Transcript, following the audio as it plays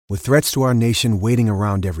With threats to our nation waiting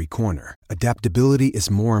around every corner, adaptability is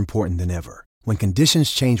more important than ever. When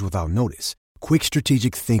conditions change without notice, quick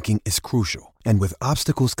strategic thinking is crucial. And with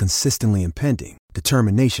obstacles consistently impending,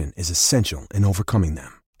 determination is essential in overcoming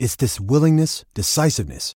them. It's this willingness,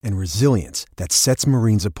 decisiveness, and resilience that sets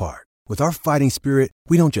Marines apart. With our fighting spirit,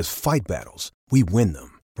 we don't just fight battles, we win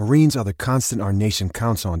them. Marines are the constant our nation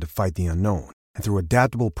counts on to fight the unknown. And through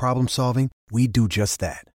adaptable problem solving, we do just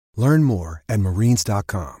that. Learn more at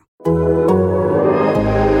marines.com.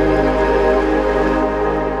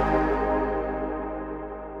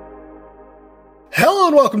 Hello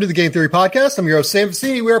and welcome to the Game Theory Podcast. I'm your host, Sam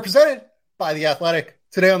Vecini. We are presented by The Athletic.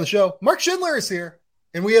 Today on the show, Mark Schindler is here,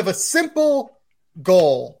 and we have a simple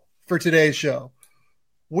goal for today's show.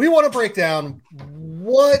 We want to break down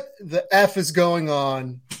what the F is going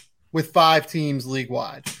on with 5 teams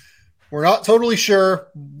league-wide. We're not totally sure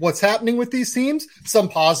what's happening with these teams. Some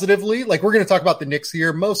positively, like we're going to talk about the Knicks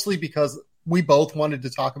here, mostly because we both wanted to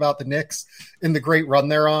talk about the Knicks and the great run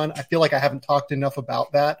they're on. I feel like I haven't talked enough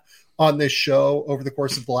about that on this show over the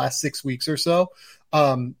course of the last 6 weeks or so.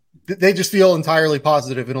 They just feel entirely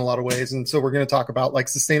positive in a lot of ways. And so we're going to talk about like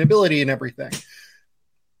sustainability and everything.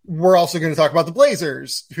 We're also going to talk about the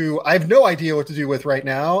Blazers, who I have no idea what to do with right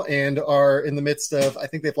now and are in the midst of, I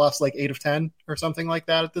think they've lost like 8 of 10 or something like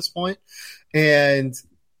that at this point. And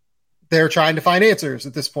they're trying to find answers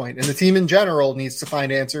at this point. And the team in general needs to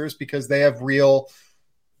find answers because they have real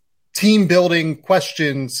team building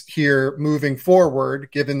questions here moving forward,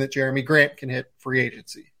 given that Jeremy Grant can hit free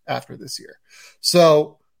agency after this year.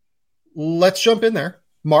 So let's jump in there.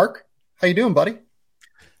 Mark, how you doing, buddy?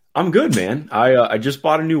 I'm good, man. I just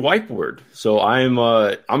bought a new whiteboard, so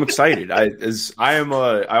I'm excited. I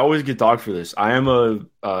always get dogged for this. I am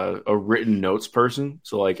a written notes person,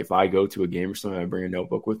 so like if I go to a game or something, I bring a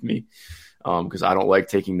notebook with me because I don't like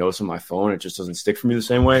taking notes on my phone. It just doesn't stick for me the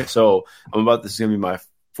same way. So this is gonna be my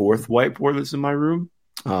 4th whiteboard that's in my room.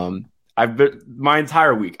 I've been my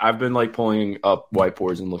entire week. I've been like pulling up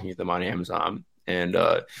whiteboards and looking at them on Amazon. And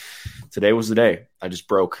today was the day. I just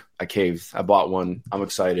broke. I caved. I bought one. I'm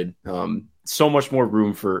excited. So much more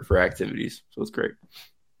room for activities. So it's great.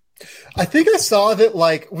 I think I saw that,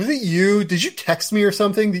 like, was it you? Did you text me or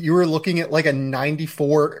something that you were looking at like a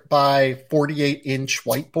 94 by 48 inch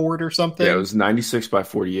whiteboard or something? Yeah, it was 96 by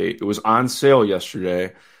 48. It was on sale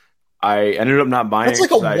yesterday. I ended up not buying it.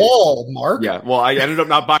 That's like a wall, Mark. Yeah. Well, I ended up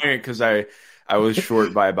not buying it because I was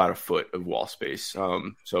short by about a foot of wall space.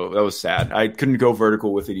 So that was sad. I couldn't go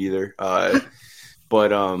vertical with it either.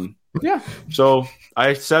 But yeah. So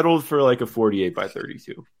I settled for like a 48 by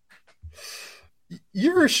 32.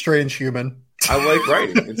 You're a strange human. I like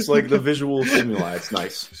writing. It's like the visual stimuli. It's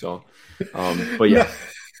nice. So, but yeah.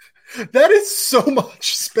 That is so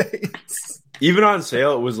much space. Even on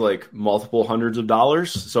sale, it was like multiple hundreds of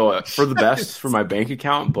dollars. So for the best for my bank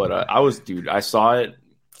account. But I saw it.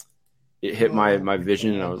 It hit my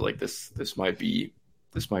vision, and I was like, "This might be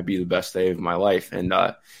the best day of my life." And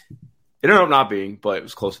it ended up not being, but it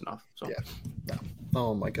was close enough. So yeah.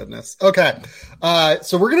 Oh my goodness. Okay,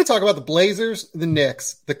 so we're going to talk about the Blazers, the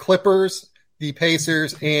Knicks, the Clippers, the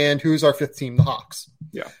Pacers, and who's our 5th team, the Hawks.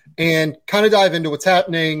 Yeah, and kind of dive into what's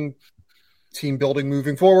happening, team building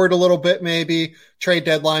moving forward a little bit, maybe trade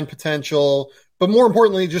deadline potential. But more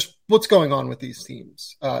importantly, just what's going on with these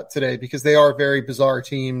teams today, because they are very bizarre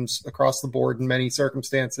teams across the board in many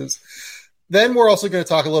circumstances. Then we're also going to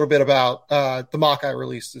talk a little bit about the mock I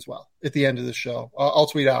released as well at the end of the show. I'll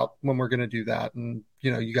tweet out when we're going to do that, and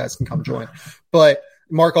you guys can come join. But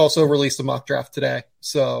Mark also released a mock draft today,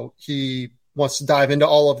 so he wants to dive into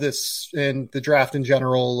all of this and the draft in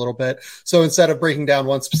general a little bit. So instead of breaking down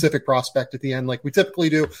one specific prospect at the end like we typically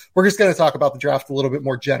do, we're just going to talk about the draft a little bit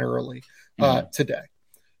more generally today.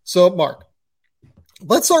 So, Mark,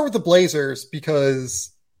 let's start with the Blazers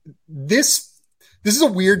because this is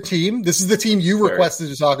a weird team. This is the team you requested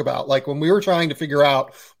to talk about. Like when we were trying to figure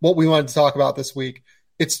out what we wanted to talk about this week,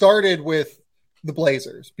 it started with the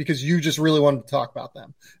Blazers because you just really wanted to talk about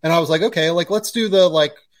them. And I was like, okay, like let's do the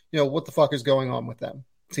what the fuck is going on with them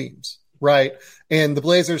teams, right? And the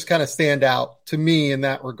Blazers kind of stand out to me in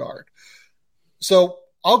that regard. So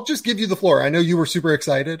I'll just give you the floor. I know you were super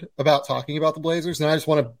excited about talking about the Blazers, and I just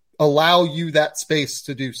want to allow you that space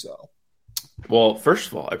to do so. Well, first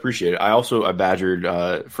of all, I appreciate it. I badgered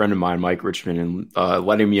a friend of mine, Mike Richmond, and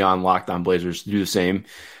letting me on Locked On Blazers to do the same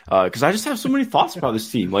because I just have so many thoughts about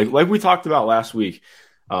this team. Like we talked about last week,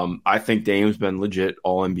 I think Dame's been legit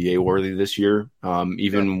All-NBA worthy this year,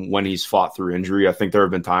 even when he's fought through injury. I think there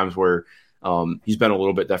have been times where he's been a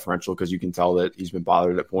little bit deferential because you can tell that he's been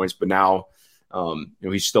bothered at points. But now,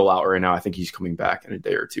 he's still out right now. I think he's coming back in a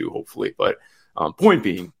day or two, hopefully. But point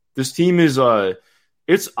being, This team is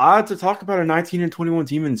it's odd to talk about a 19-21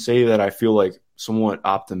 team and say that I feel like somewhat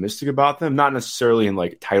optimistic about them, not necessarily in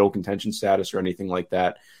like title contention status or anything like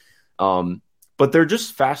that. But they're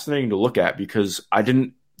just fascinating to look at because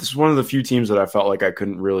this is one of the few teams that I felt like I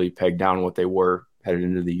couldn't really peg down what they were headed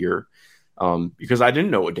into the year. Because I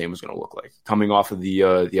didn't know what Dame was going to look like coming off of the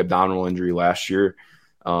abdominal injury last year.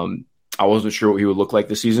 I wasn't sure what he would look like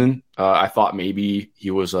this season. I thought maybe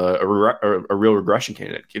he was a real regression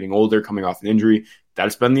candidate, getting older, coming off an injury.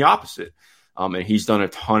 That's been the opposite. And he's done a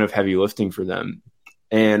ton of heavy lifting for them.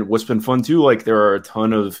 And what's been fun too, like there are a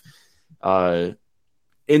ton of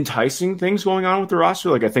enticing things going on with the roster.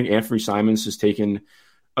 Like I think Anthony Simons has taken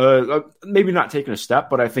maybe not taken a step,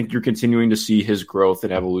 but I think you're continuing to see his growth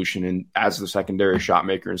and evolution and as the secondary shot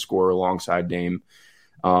maker and scorer alongside Dame.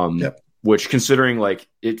 Which considering like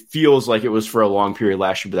it feels like it was for a long period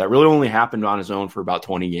last year, but that really only happened on his own for about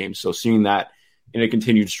 20 games. So seeing that in a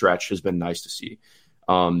continued stretch has been nice to see.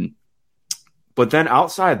 But then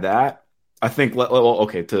outside that, I think,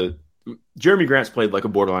 Jeremy Grant's played like a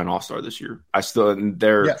borderline all-star this year.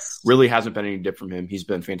 Really hasn't been any dip from him. He's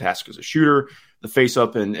been fantastic as a shooter. The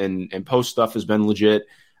face-up and post stuff has been legit.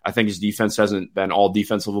 I think his defense hasn't been all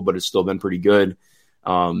defense level, but it's still been pretty good.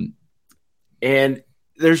 And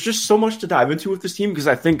there's just so much to dive into with this team because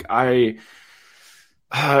I think a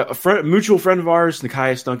mutual friend of ours,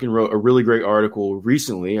 Nekias Duncan, wrote a really great article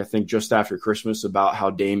recently, I think just after Christmas, about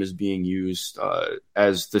how Dame is being used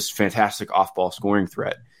as this fantastic off-ball scoring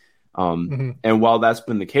threat. And while that's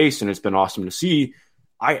been the case and it's been awesome to see,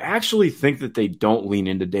 I actually think that they don't lean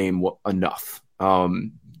into Dame enough,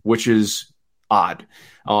 which is odd.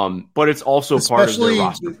 But it's also part of their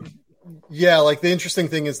roster. Yeah, like the interesting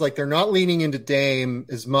thing is like they're not leaning into Dame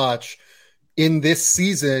as much in this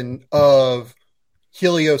season of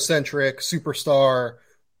heliocentric superstar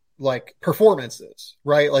like performances,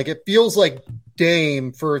 right? Like it feels like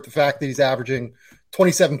Dame, for the fact that he's averaging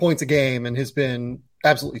 27 points a game and has been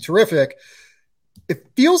absolutely terrific, it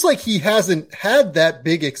feels like he hasn't had that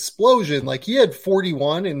big explosion. Like he had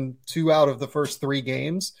 41 in 2 out of the first 3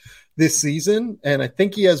 games this season. And I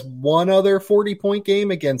think he has one other 40-point game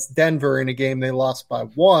against Denver in a game they lost by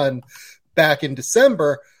 1 back in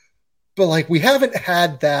December. But like, we haven't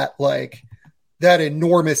had that, like that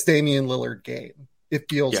enormous Damian Lillard game, it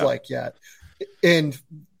feels like yet. And,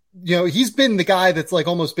 you know, he's been the guy that's like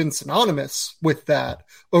almost been synonymous with that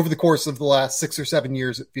over the course of the last 6 or 7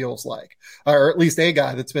 years, it feels like, or at least a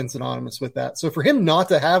guy that's been synonymous with that. So for him not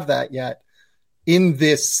to have that yet in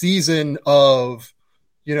this season of,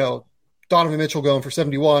 you know, Donovan Mitchell going for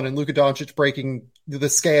 71 and Luka Doncic breaking the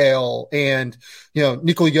scale and, you know,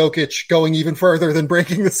 Nikola Jokic going even further than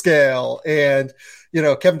breaking the scale and, you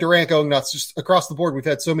know, Kevin Durant going nuts just across the board. We've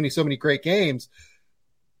had so many great games.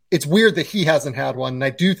 It's weird that he hasn't had one. And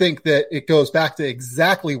I do think that it goes back to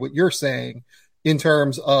exactly what you're saying in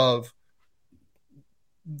terms of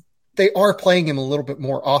they are playing him a little bit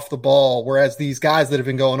more off the ball, whereas these guys that have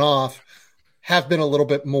been going off have been a little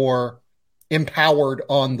bit more empowered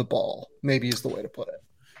on the ball, maybe is the way to put it.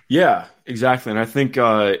 Yeah, exactly. And I think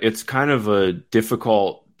it's kind of a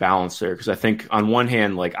difficult balance there because I think on one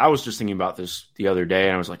hand, like I was just thinking about this the other day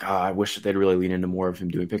and I was like, I wish that they'd really lean into more of him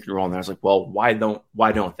doing pick and roll. And I was like, well, why don't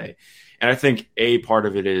they? And I think a part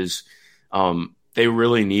of it is they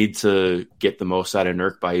really need to get the most out of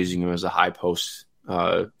Nurk by using him as a high post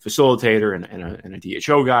facilitator and a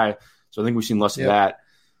DHO guy. So I think we've seen less of that.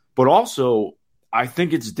 But also, I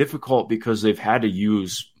think it's difficult because they've had to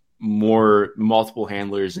use multiple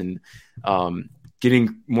handlers and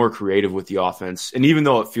getting more creative with the offense. And even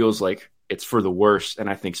though it feels like it's for the worst, and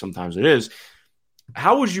I think sometimes it is,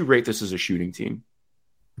 how would you rate this as a shooting team?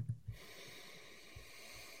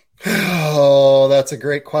 Oh, that's a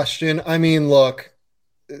great question. I mean, look,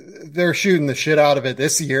 they're shooting the shit out of it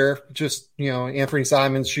this year. Just, you know, Anthony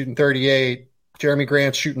Simons shooting 38. Jeremy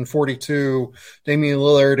Grant's shooting 42. Damian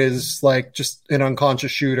Lillard is like just an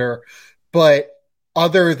unconscious shooter. But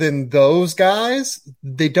other than those guys,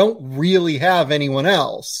 they don't really have anyone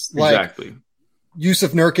else. Exactly. Like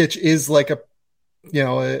Yusuf Nurkic is like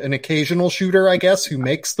an occasional shooter, I guess, who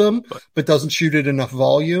makes them, but doesn't shoot at enough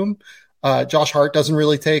volume. Josh Hart doesn't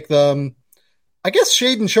really take them. I guess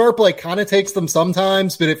Shaedon Sharpe like kind of takes them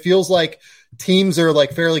sometimes, but it feels like teams are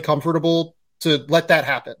like fairly comfortable to let that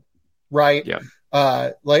happen. Right. Yeah.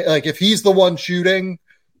 Like if he's the one shooting,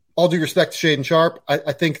 all due respect to Shaedon Sharpe,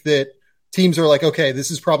 I think that teams are like, okay, this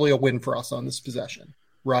is probably a win for us on this possession.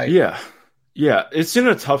 Right. Yeah. Yeah. It's in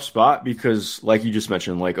a tough spot because like you just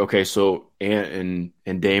mentioned, like, okay, so Ant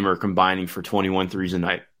and Dame are combining for 21 threes a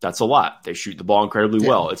night. That's a lot. They shoot the ball incredibly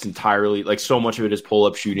well. It's entirely like so much of it is pull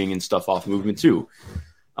up shooting and stuff off movement too.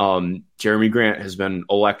 Jeremy Grant has been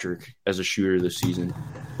electric as a shooter this season.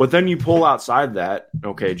 But then you pull outside that,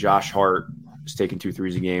 okay, Josh Hart is taking 2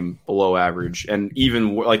 threes a game, below average. And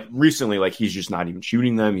even like recently, like he's just not even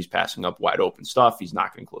shooting them. He's passing up wide open stuff. He's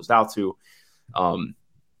not getting closed out to. And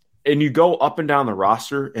you go up and down the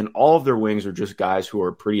roster, and all of their wings are just guys who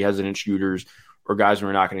are pretty hesitant shooters or guys who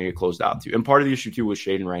are not going to get closed out to. And part of the issue, too, with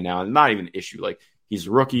Shaedon right now, and not even an issue, like he's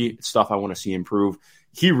a rookie, it's stuff I want to see improve.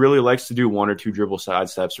 He really likes to do 1 or 2 dribble side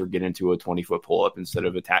steps or get into a 20-foot pull-up instead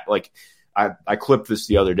of attack. Like I clipped this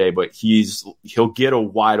the other day, but he'll get a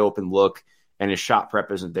wide open look, and his shot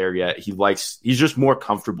prep isn't there yet. He's just more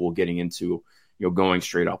comfortable getting into, going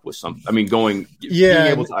straight up with something. I mean, being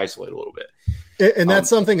able to isolate a little bit. And that's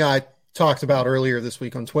something I talked about earlier this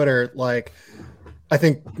week on Twitter. Like, I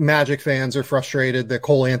think Magic fans are frustrated that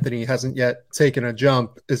Cole Anthony hasn't yet taken a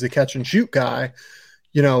jump as a catch and shoot guy.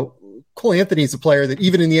 Cole Anthony's a player that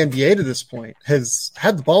even in the NBA to this point has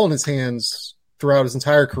had the ball in his hands throughout his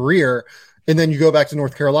entire career. And then you go back to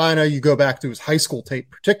North Carolina, you go back to his high school tape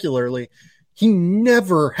particularly, he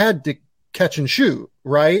never had to catch and shoot,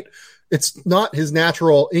 right? It's not his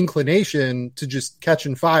natural inclination to just catch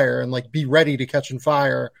and fire and like be ready to catch and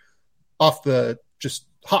fire off the just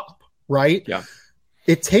hop, right? Yeah.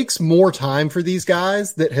 It takes more time for these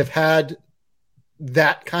guys that have had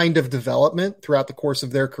that kind of development throughout the course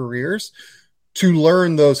of their careers to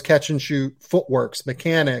learn those catch and shoot footworks,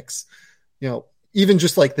 mechanics, even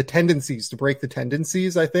just like the tendencies to break the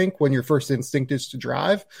tendencies. I think when your first instinct is to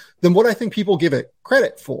drive, then what I think people give it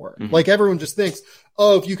credit for. Mm-hmm. Like everyone just thinks,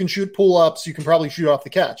 oh, if you can shoot pull-ups, you can probably shoot off the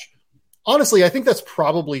catch. Honestly, I think that's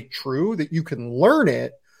probably true that you can learn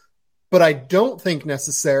it, but I don't think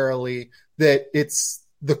necessarily that it's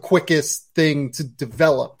the quickest thing to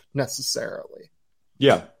develop necessarily.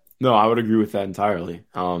 Yeah, no, I would agree with that entirely.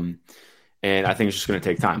 And I think it's just going to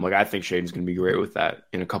take time. Like, I think Shaedon's going to be great with that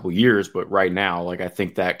in a couple of years, but right now, like, I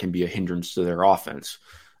think that can be a hindrance to their offense.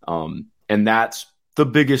 And that's the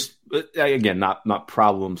biggest, again, not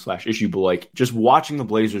problem / issue, but like just watching the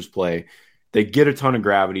Blazers play, they get a ton of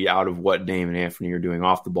gravity out of what Dame and Anthony are doing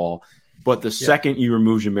off the ball. But the second you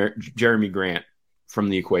remove Jeremy Grant from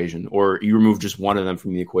the equation, or you remove just one of them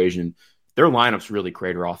from the equation, their lineups really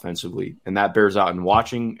crater offensively. And that bears out in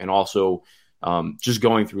watching and also just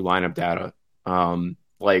going through lineup data.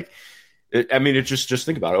 It's just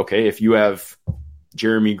think about it. Okay, if you have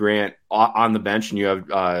Jeremy Grant on the bench and you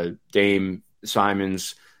have Dame,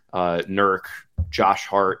 Simons, Nurk, Josh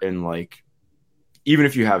Hart, and like even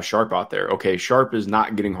if you have Sharp out there, okay, Sharp is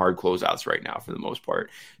not getting hard closeouts right now for the most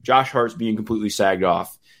part. Josh Hart's being completely sagged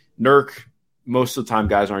off. Nurk, most of the time,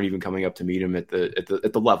 guys aren't even coming up to meet him at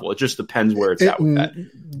the level. It just depends where it's at with that.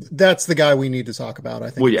 That's the guy we need to talk about,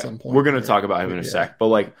 I think. Well, yeah, at some point. We're going to talk about him in a sec. But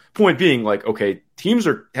like, point being, like, okay, teams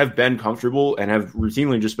have been comfortable and have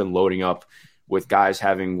routinely just been loading up with guys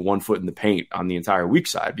having 1 foot in the paint on the entire weak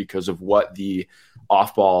side because of what the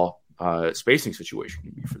off-ball spacing situation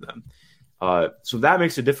can be for them. So that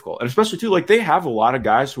makes it difficult. And especially, too, like, they have a lot of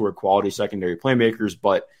guys who are quality secondary playmakers,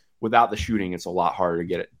 but without the shooting, it's a lot harder to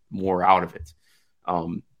get more out of it.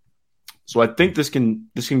 So I think this can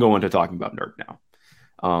go into talking about Nurk now.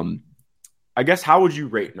 I guess, how would you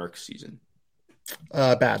rate Nurk's season?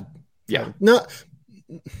 Bad. Yeah. No.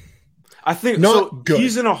 I think not so. Good.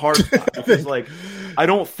 He's in a hard spot because, like, I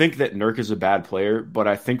don't think that Nurk is a bad player, but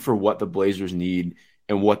I think for what the Blazers need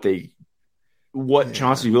and what Chauncey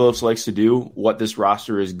Billups likes to do, what this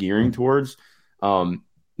roster is gearing towards,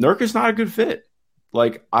 Nurk is not a good fit.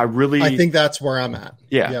 Like, I think that's where I'm at.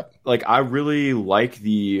 Yeah. Yep. Like, I really like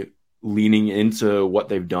the leaning into what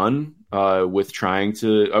they've done with trying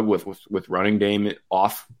to with running Dame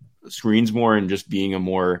off screens more and just being a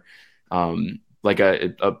more like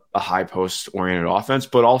a high post oriented offense.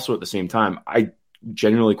 But also at the same time, I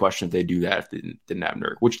genuinely question if they do that if they didn't have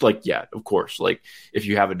Nurk, which, like, yeah, of course, like if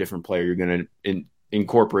you have a different player, you're going to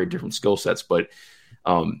incorporate different skill sets. But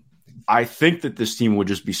I think that this team would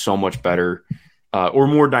just be so much better or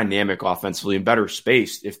more dynamic offensively and better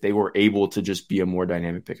spaced if they were able to just be a more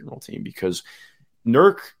dynamic pick and roll team. Because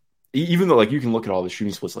Nurk, even though, like, you can look at all the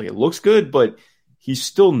shooting splits, like, it looks good, but he's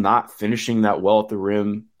still not finishing that well at the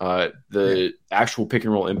rim. The actual pick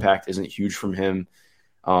and roll impact isn't huge from him.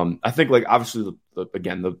 I think, like, obviously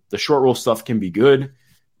the short roll stuff can be good,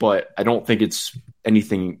 but I don't think it's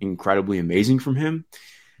anything incredibly amazing from him.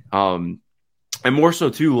 And more so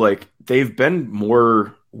too, like, they've been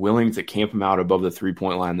more willing to camp him out above the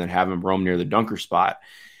 3-point line than have him roam near the dunker spot.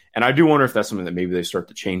 And I do wonder if that's something that maybe they start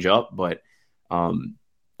to change up. But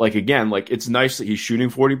like, again, like, it's nice that he's shooting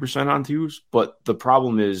 40% on twos, but the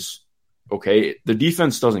problem is, okay, the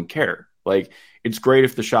defense doesn't care. Like, it's great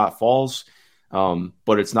if the shot falls.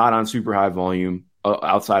 but it's not on super high volume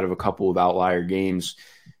outside of a couple of outlier games.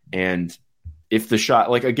 And if the shot,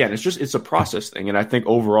 like, again, it's a process thing. And I think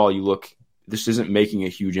overall this isn't making a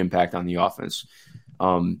huge impact on the offense.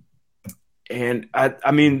 And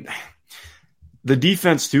I mean, the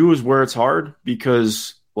defense too is where it's hard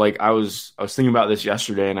because like I was thinking about this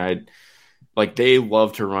yesterday and they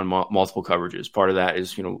love to run multiple coverages. Part of that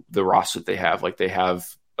is, the roster that they have, like they have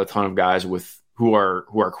a ton of guys who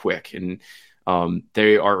are quick and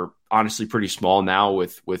they are honestly pretty small now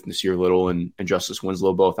with Nasir Little and Justice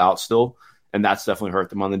Winslow both out still. And that's definitely hurt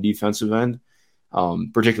them on the defensive end.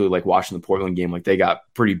 Particularly like watching the Portland game, like they got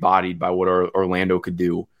pretty bodied by what Orlando could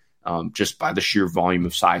do just by the sheer volume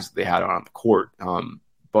of size that they had on the court.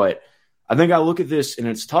 But I think I look at this and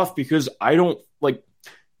it's tough because I don't like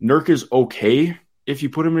Nurk is okay if you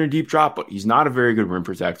put him in a deep drop, but he's not a very good rim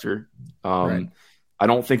protector. Right. I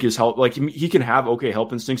don't think his help, like he can have okay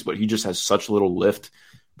help instincts, but he just has such little lift,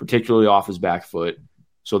 particularly off his back foot.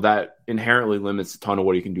 So that inherently limits a ton of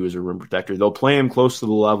what he can do as a rim protector. They'll play him close to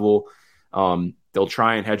the level. They'll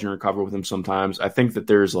try and hedge and recover with him sometimes. I think that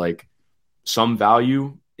there's like some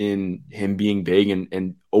value in him being big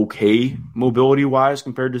and okay mobility wise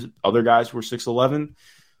compared to other guys who are 6'11".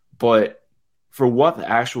 But for what the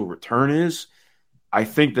actual return is, I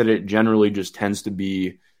think that it generally just tends to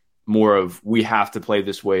be more of we have to play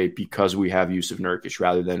this way because we have Jusuf Nurkic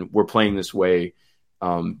rather than we're playing this way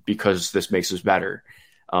because this makes us better.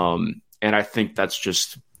 And I think that's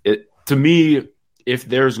just it. To me, if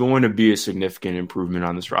there's going to be a significant improvement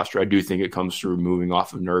on this roster, I do think it comes through moving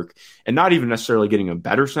off of Nurk and not even necessarily getting a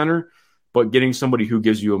better center, but getting somebody who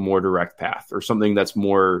gives you a more direct path or something that's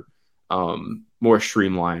more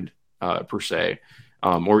streamlined per se,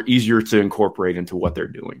 or easier to incorporate into what they're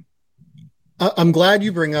doing. I'm glad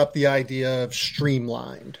you bring up the idea of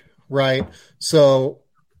streamlined, right? So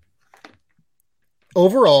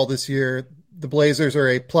overall this year, the Blazers are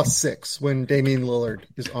a +6 when Damian Lillard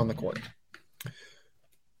is on the court.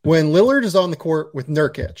 When Lillard is on the court with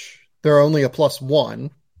Nurkic, they're only a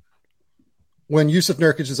 +1. When Jusuf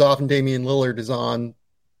Nurkic is off and Damian Lillard is on,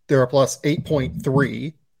 they're a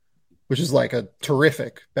 +8.3, which is like a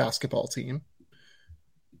terrific basketball team.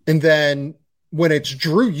 And then when it's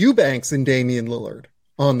Drew Eubanks and Damian Lillard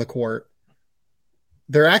on the court,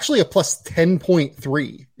 they're actually a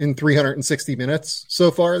 +10.3 in 360 minutes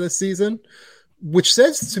so far this season, which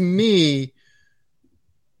says to me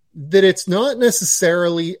that it's not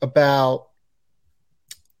necessarily about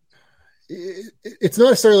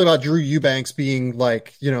Drew Eubanks being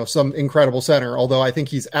like, some incredible center, although I think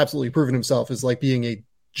he's absolutely proven himself as like being a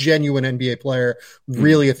genuine NBA player,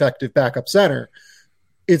 really effective backup center.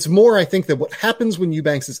 It's more, I think, that what happens when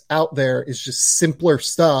Eubanks is out there is just simpler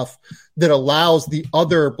stuff that allows the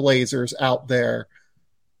other Blazers out there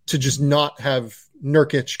to just not have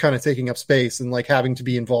Nurkic kind of taking up space and like having to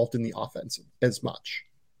be involved in the offense as much.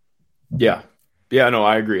 Yeah. Yeah, no,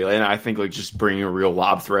 I agree. And I think like just bringing a real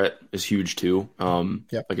lob threat is huge too.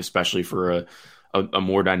 Like especially for a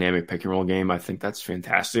more dynamic pick and roll game. I think that's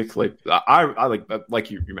fantastic. Like I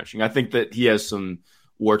like you're mentioning, I think that he has some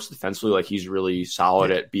warts defensively. Like he's really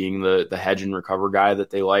solid at being the hedge and recover guy that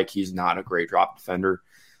they like. He's not a great drop defender.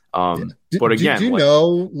 But again, do you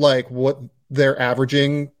know like what they're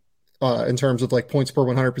averaging in terms of like points per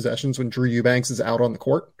 100 possessions when Drew Eubanks is out on the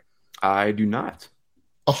court? I do not.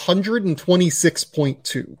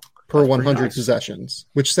 126.2 per 100 possessions,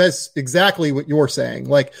 which says exactly what you're saying.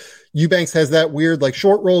 Like Eubanks has that weird like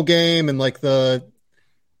short roll game and like the,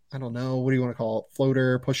 I don't know, what do you want to call it?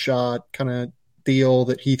 Floater, push shot kind of deal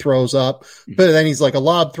that he throws up. But then he's like a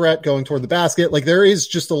lob threat going toward the basket. Like there is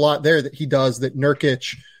just a lot there that he does that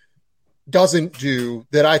Nurkic doesn't do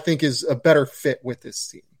that I think is a better fit with this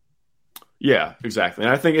team. Yeah, exactly.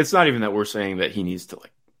 And I think it's not even that we're saying that he needs to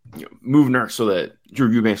like, move Nurk so that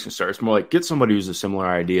Drew Eubanks can start. It's more like get somebody who's a similar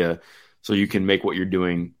idea so you can make what you're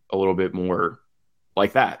doing a little bit more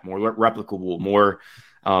like that, more replicable, more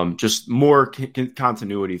just more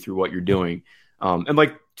continuity through what you're doing. And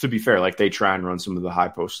like, to be fair, like they try and run some of the high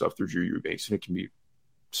post stuff through Drew Eubanks and it can be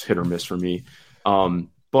hit or miss for me.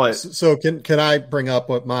 But so can I bring up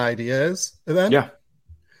what my idea is then? Yeah.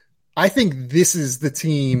 I think this is the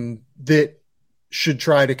team that should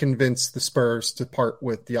try to convince the Spurs to part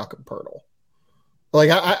with Jakob Poeltl. Like,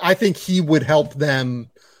 I think he would help them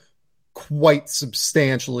quite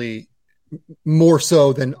substantially more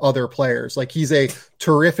so than other players. Like, he's a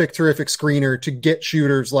terrific screener to get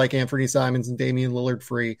shooters like Anthony Simons and Damian Lillard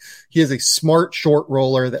free. He is a smart short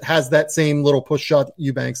roller that has that same little push shot that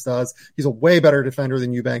Eubanks does. He's a way better defender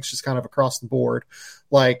than Eubanks, just kind of across the board.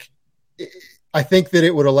 Like, I think that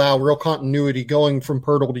it would allow real continuity going from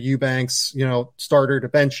Pirtle to Eubanks, starter to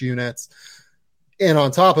bench units. And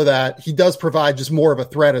on top of that, he does provide just more of a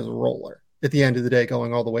threat as a roller at the end of the day,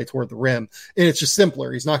 going all the way toward the rim. And it's just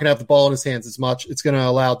simpler. He's not going to have the ball in his hands as much. It's going to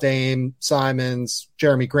allow Dame, Simons,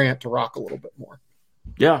 Jeremy Grant to rock a little bit more.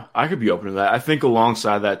 Yeah, I could be open to that. I think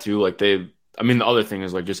alongside that too, the other thing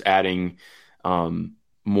is just adding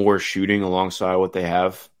more shooting alongside what they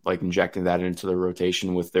have, injecting that into the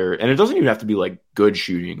rotation with and it doesn't even have to be good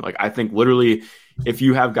shooting. I think literally if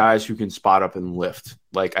you have guys who can spot up and lift,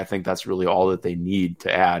 I think that's really all that they need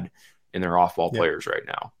to add in their off-ball players right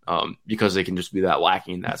now, because they can just be that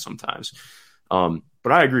lacking in that sometimes.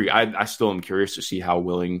 But I agree. I still am curious to see how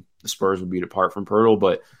willing the Spurs would be to part from Pirtle.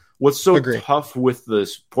 But what's so tough with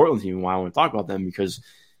this Portland team, and why I want to talk about them, because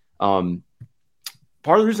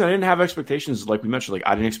part of the reason I didn't have expectations, like we mentioned,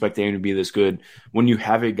 I didn't expect Dame to be this good when you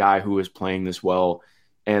have a guy who is playing this well.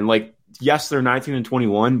 And yes, they're 19 and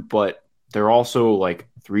 21, but they're also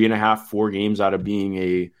 3.5, 4 games out of being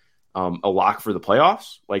a lock for the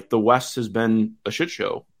playoffs. The West has been a shit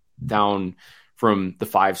show down from the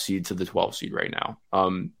 5 seed to the 12 seed right now.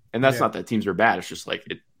 And that's not that teams are bad. It's just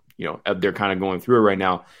they're kind of going through it right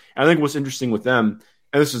now. And I think what's interesting with them,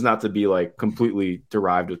 and this is not to be completely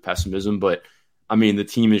derived with pessimism, but the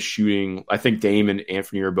team is shooting. I think Dame and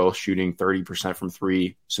Anthony are both shooting 30% from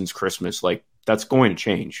 3 since Christmas. That's going to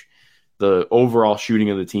change. The overall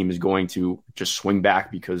shooting of the team is going to just swing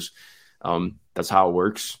back because that's how it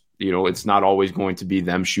works. It's not always going to be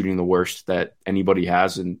them shooting the worst that anybody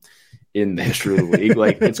has in the history of the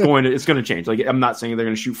league. It's going to change. I'm not saying they're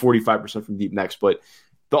going to shoot 45% from deep next, but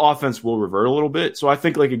the offense will revert a little bit. So I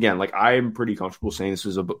think I am pretty comfortable saying this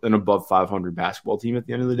is an above 500 basketball team at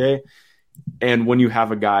the end of the day. And when you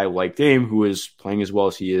have a guy like Dame who is playing as well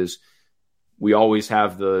as he is, we always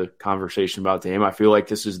have the conversation about Dame. I feel like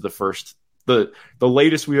this is the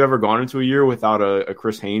latest we've ever gone into a year without a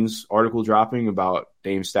Chris Haynes article dropping about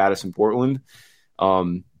Dame's status in Portland.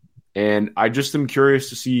 And I just am curious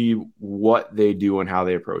to see what they do and how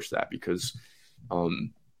they approach that, because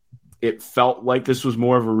it felt like this was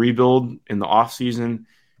more of a rebuild in the offseason.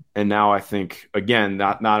 And now I think, again,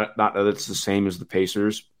 not that it's the same as the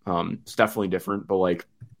Pacers. It's definitely different, but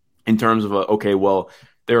in terms of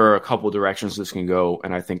there are a couple directions this can go,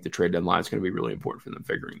 and I think the trade deadline is going to be really important for them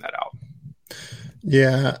figuring that out.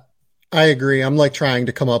 Yeah, I agree. I'm trying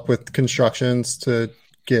to come up with constructions to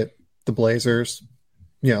get the Blazers,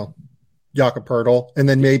 Jakob Poeltl, and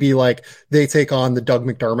then maybe they take on the Doug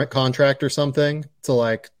McDermott contract or something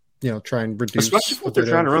to try and reduce. Especially what they're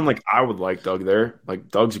trying to run. I would like Doug there.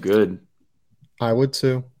 Doug's good. I would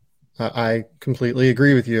too. I completely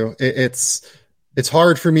agree with you. It's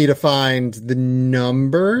hard for me to find the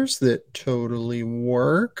numbers that totally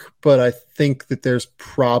work, but I think that there's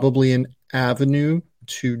probably an avenue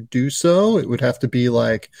to do so. It would have to be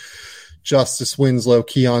Justice Winslow,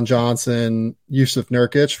 Keon Johnson, Yusuf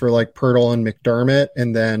Nurkic for Poeltl and McDermott,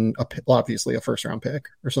 and then obviously a first round pick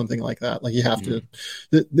or something like that. You have to,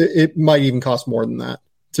 it might even cost more than that,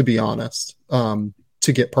 to be honest, to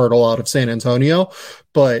get Poeltl out of San Antonio.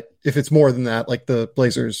 But if it's more than that, the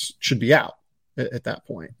Blazers should be out at that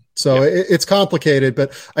point. So it's complicated,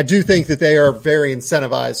 but I do think that they are very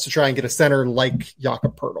incentivized to try and get a center like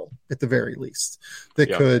Jakob Poeltl at the very least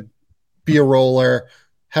that could be a roller,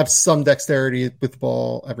 have some dexterity with the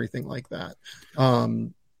ball, everything like that.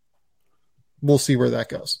 We'll see where that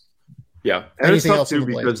goes. Yeah. And it's tough too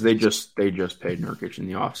because they just paid Nurkic in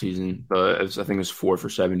the offseason. I think it was 4 for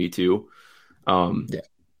 72.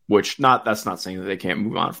 Which that's not saying that they can't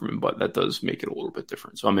move on from him, but that does make it a little bit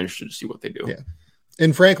different. So I'm interested to see what they do. Yeah.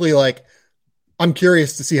 And frankly, I'm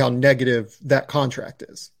curious to see how negative that contract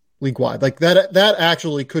is league wide. That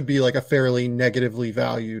actually could be a fairly negatively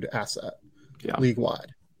valued asset league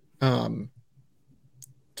wide. To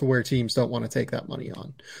where teams don't want to take that money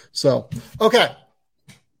on. So, okay.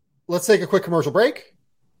 Let's take a quick commercial break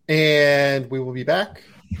and we will be back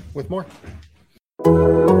with more.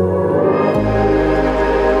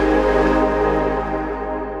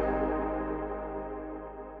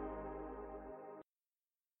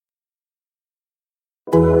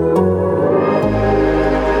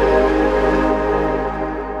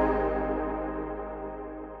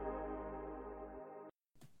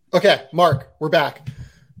 Okay, Mark, we're back.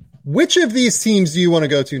 Which of these teams do you want to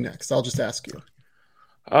go to next? I'll just ask you.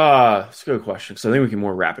 It's a good question, because I think we can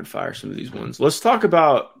more rapid fire some of these ones. Do you want to talk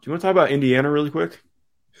about Indiana really quick?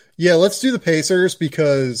 Yeah, let's do the Pacers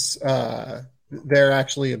because they're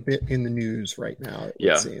actually a bit in the news right now, it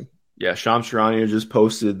would seem. Yeah, Shams Charania just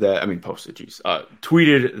tweeted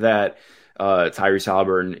that Tyrese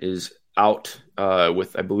Haliburton is out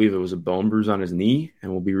with, I believe it was a bone bruise on his knee,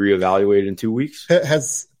 and will be reevaluated in 2 weeks.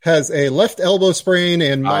 Has a left elbow sprain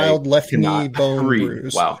and mild left knee bone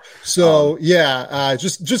bruise. Wow. So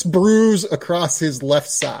just bruise across his left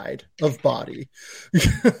side of body.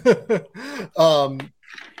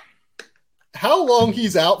 How long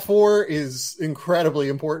he's out for is incredibly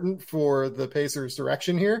important for the Pacers'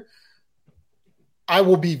 direction here.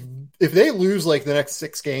 If they lose like the next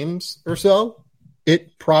 6 games or so,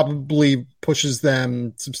 it probably pushes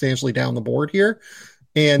them substantially down the board here.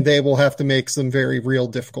 And they will have to make some very real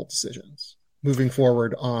difficult decisions moving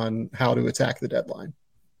forward on how to attack the deadline.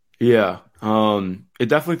 Yeah. It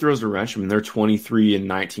definitely throws a wrench. I mean, they're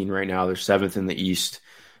 23-19 right now. They're 7th in the East.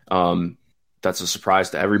 That's a surprise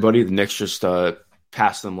to everybody. The Knicks just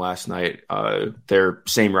passed them last night. They're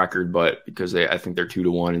same record, but because I think they're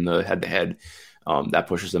 2-1 in the head-to-head, that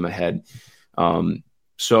pushes them ahead.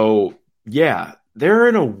 So yeah,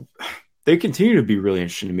 they continue to be really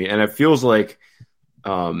interesting to me, and it feels like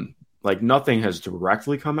nothing has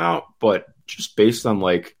directly come out, but just based on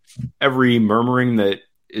like every murmuring that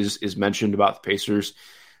is mentioned about the Pacers,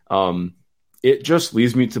 it just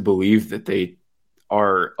leads me to believe that they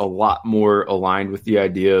are a lot more aligned with the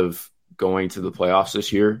idea of going to the playoffs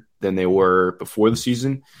this year than they were before the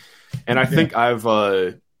season. And I think I've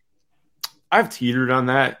teetered on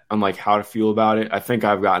that, on like how to feel about it. I think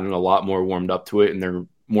I've gotten a lot more warmed up to it in their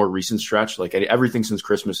more recent stretch. Like everything since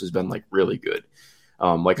Christmas has been like really good.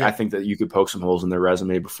 I think that you could poke some holes in their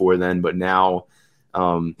resume before then, but now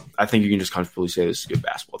I think you can just comfortably say this is a good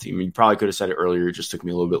basketball team. I mean, you probably could have said it earlier. It just took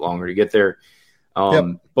me a little bit longer to get there.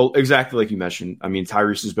 But exactly like you mentioned, I mean,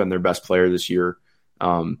 Tyrese has been their best player this year.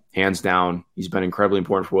 Hands down. He's been incredibly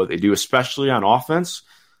important for what they do, especially on offense.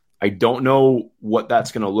 I don't know what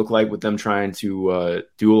that's going to look like with them trying to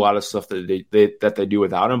do a lot of stuff that they do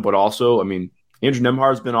without him. But also, I mean, Andrew Nembhard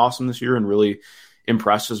has been awesome this year and really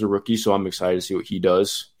impressed as a rookie. So I'm excited to see what he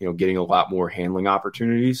does, getting a lot more handling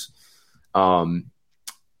opportunities.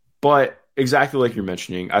 But exactly like you're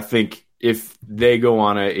mentioning, I think if they go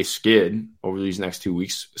on a skid over these next 2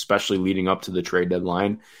 weeks, especially leading up to the trade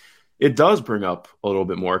deadline, it does bring up a little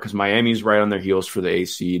bit more because Miami's right on their heels for the 8th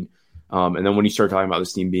seed. And then when you start talking about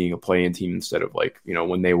this team being a play-in team instead of like,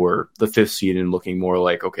 when they were the 5th seed and looking more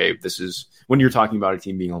like, okay, this is when you're talking about a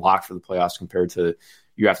team being a lock for the playoffs compared to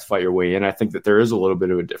you have to fight your way in. I think that there is a little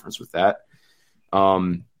bit of a difference with that. I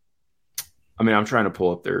mean, I'm trying to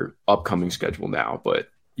pull up their upcoming schedule now, but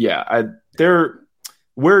yeah,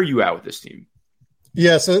 where are you at with this team?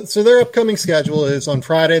 Yeah, so their upcoming schedule is on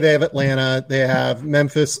Friday, they have Atlanta. They have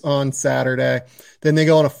Memphis on Saturday. Then they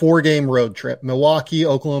go on a 4-game road trip: Milwaukee,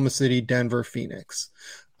 Oklahoma City, Denver, Phoenix.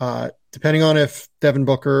 Depending on if Devin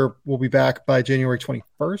Booker will be back by January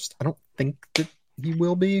 21st. I don't think that he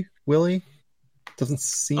will be. Will he? Doesn't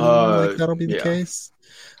seem like that'll be the case.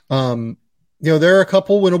 There are a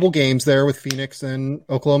couple winnable games there with Phoenix and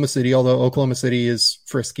Oklahoma City, although Oklahoma City is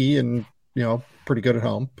frisky and, pretty good at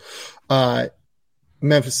home.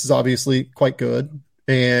 Memphis is obviously quite good,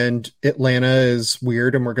 and Atlanta is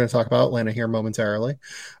weird, and we're going to talk about Atlanta here momentarily.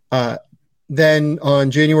 Then on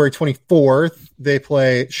January 24th, they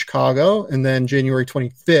play Chicago, and then January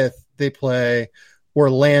 25th, they play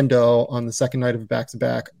Orlando on the second night of a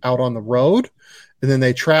back-to-back out on the road. And then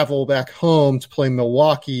they travel back home to play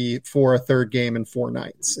Milwaukee for a 3rd game in 4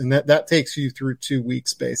 nights. And that takes you through 2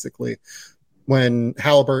 weeks, basically, when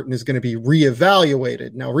Halliburton is going to be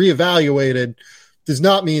reevaluated. Now, reevaluated does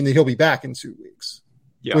not mean that he'll be back in 2 weeks,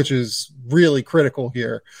 which is really critical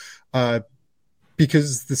here,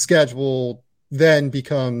 because the schedule then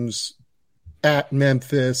becomes at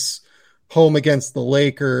Memphis, home against the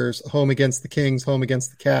Lakers, home against the Kings, home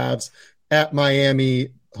against the Cavs, at Miami,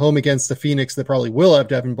 home against the Phoenix that probably will have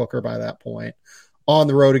Devin Booker by that point, on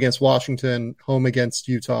the road against Washington, home against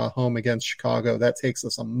Utah, home against Chicago. That takes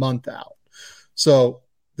us a month out. So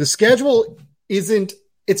the schedule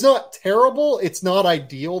it's not terrible. It's not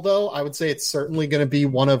ideal, though. I would say it's certainly going to be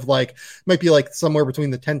one of might be somewhere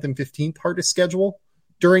between the 10th and 15th hardest schedule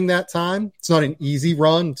during that time. It's not an easy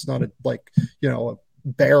run. It's not a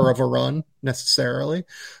bear of a run necessarily,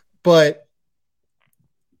 but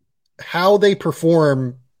how they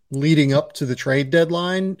perform leading up to the trade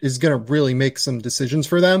deadline is going to really make some decisions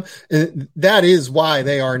for them. And that is why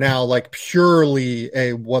they are now purely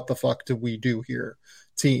a what the fuck do we do here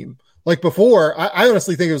team. Before, I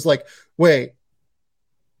honestly think it was wait,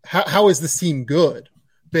 how is this team good?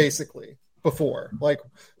 Basically, before,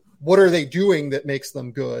 what are they doing that makes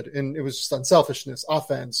them good? And it was just unselfishness,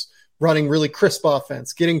 offense, running really crisp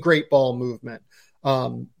offense, getting great ball movement,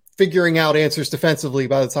 figuring out answers defensively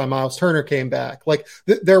by the time Miles Turner came back.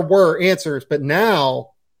 There were answers, but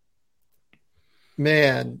now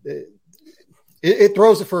man, it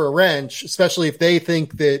throws it for a wrench, especially if they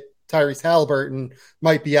think that Tyrese Halliburton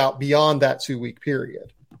might be out beyond that 2-week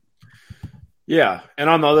period. Yeah. And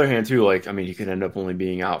on the other hand, too, like, I mean, he could end up only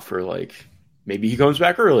being out for like, maybe he comes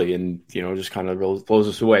back early and, you know, just kind of blows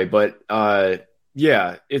us away. But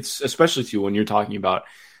yeah, it's especially too when you're talking about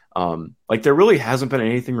like there really hasn't been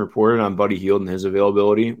anything reported on Buddy Hield and his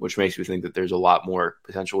availability, which makes me think that there's a lot more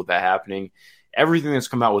potential with that happening. Everything that's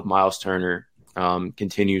come out with Miles Turner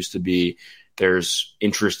continues to be there's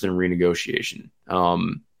interest in renegotiation.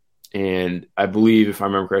 And I believe, if I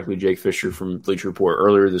remember correctly, Jake Fisher from Bleacher Report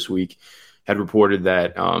earlier this week had reported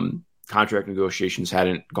that contract negotiations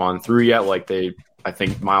hadn't gone through yet. Like I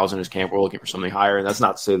think Miles and his camp were looking for something higher. And that's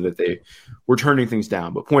not to say that they were turning things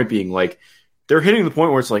down. But point being, like, they're hitting the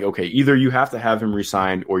point where it's like, okay, either you have to have him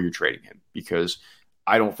re-signed or you're trading him, because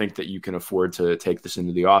I don't think that you can afford to take this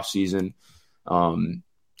into the offseason.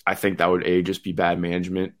 I think that would, A, just be bad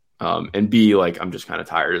management. And B, like, I'm just kind of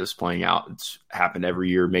tired of this playing out. It's happened every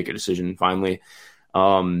year, make a decision finally.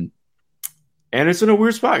 And it's in a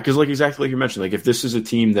weird spot because, like, exactly like you mentioned, like, if this is a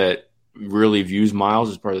team that really views Miles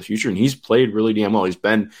as part of the future, and he's played really damn well. He's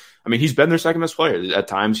been their second best player. At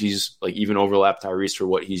times he's like even overlapped Tyrese for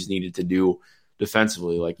what he's needed to do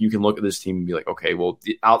defensively. Like, you can look at this team and be like, okay, well,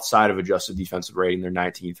 outside of adjusted defensive rating, they're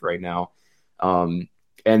 19th right now.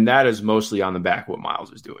 And that is mostly on the back of what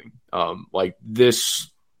Miles is doing. Like this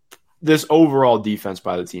overall defense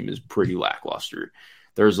by the team is pretty lackluster.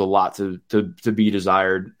 There's a lot to be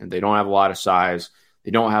desired, and they don't have a lot of size.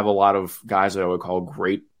 They don't have a lot of guys that I would call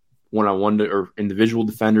great one-on-one or individual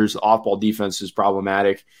defenders. The off-ball defense is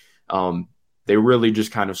problematic. They really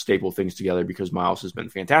just kind of staple things together because Miles has been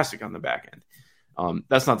fantastic on the back end.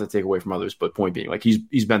 That's not to take away from others, but point being, like,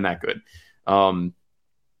 he's been that good.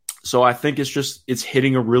 So I think it's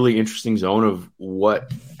hitting a really interesting zone of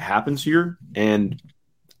what happens here. And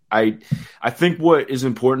I think what is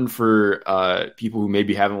important for people who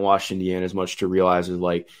maybe haven't watched Indiana as much to realize is,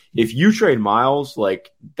 like, if you trade Miles, like,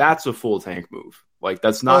 that's a full tank move. Like,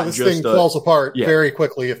 that's not this just thing falls apart very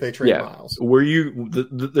quickly if they trade Miles. Where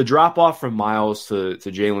the drop off from Miles to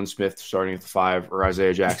Jalen Smith starting at the 5 or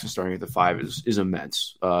Isaiah Jackson starting at the 5 is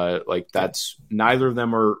immense. Like, that's neither of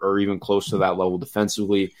them are even close to that level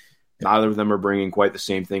defensively. Neither of them are bringing quite the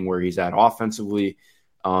same thing where he's at offensively.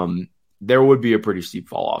 There would be a pretty steep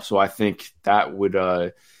fall off. So I think that would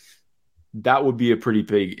be a pretty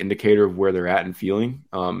big indicator of where they're at and feeling.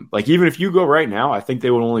 Like, even if you go right now, I think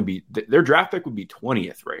they would only be their draft pick would be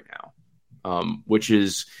 20th right now, which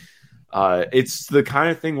is it's the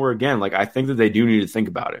kind of thing where, again, like, I think that they do need to think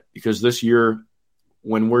about it, because this year,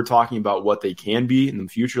 when we're talking about what they can be in the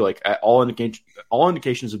future, like, all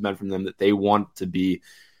indications have been from them that they want to be.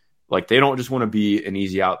 Like, they don't just want to be an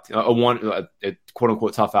easy out, a quote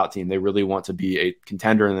unquote tough out team. They really want to be a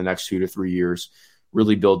contender in the next 2 to 3 years,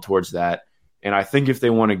 really build towards that. And I think if they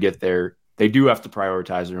want to get there, they do have to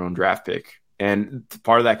prioritize their own draft pick. And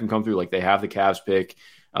part of that can come through, like, they have the Cavs pick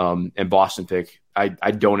and Boston pick. I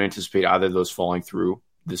don't anticipate either of those falling through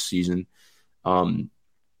this season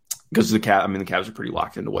because the Cavs are pretty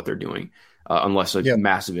locked into what they're doing unless a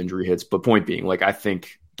massive injury hits. But point being, like, I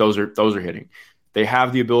think those are hitting. They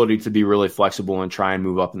have the ability to be really flexible and try and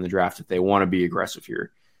move up in the draft if they want to be aggressive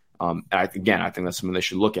here. And I think that's something they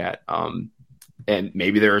should look at. And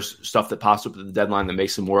maybe there's stuff that pops up at the deadline that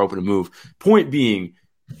makes them more open to move. Point being,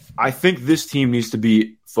 I think this team needs to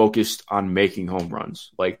be focused on making home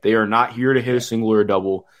runs. Like, they are not here to hit a single or a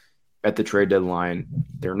double at the trade deadline.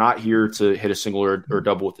 They're not here to hit a single or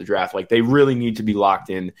double with the draft. Like, they really need to be locked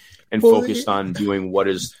in and focused on doing what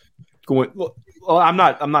is going. Well, I'm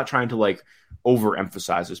not trying to, like,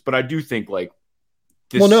 overemphasize this, but I do think, like,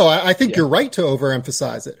 I think you're right to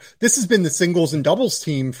overemphasize it. This has been the singles and doubles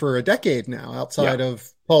team for a decade now, outside of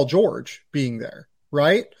Paul George being there,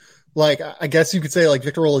 right? Like, I guess you could say, like,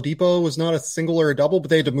 Victor Oladipo was not a single or a double, but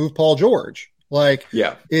they had to move Paul George. Like,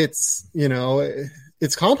 it's,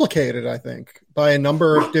 it's complicated, I think, by a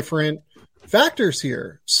number of different factors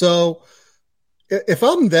here. So if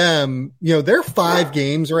I'm them, they're 5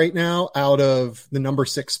 games right now out of the number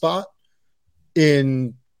 6 spot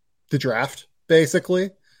in the draft,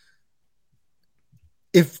 basically.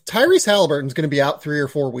 If Tyrese Halliburton's going to be out 3 or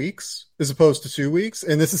 4 weeks as opposed to 2 weeks,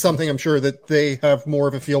 and this is something I'm sure that they have more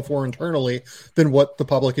of a feel for internally than what the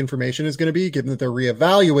public information is going to be, given that they're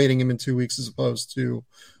reevaluating him in 2 weeks as opposed to,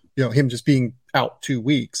 him just being out 2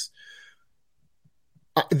 weeks.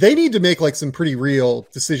 They need to make, like, some pretty real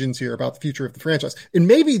decisions here about the future of the franchise. And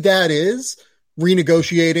maybe that is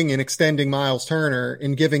renegotiating and extending Miles Turner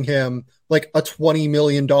and giving him, like, a $20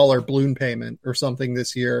 million balloon payment or something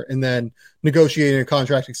this year, and then negotiating a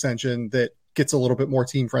contract extension that gets a little bit more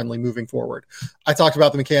team friendly moving forward. I talked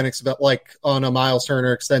about the mechanics about like on a Miles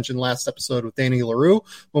Turner extension last episode with Danny LaRue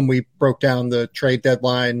when we broke down the trade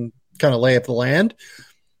deadline kind of lay of the land.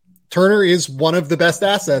 Turner is one of the best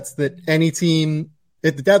assets that any team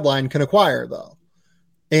at the deadline can acquire, though.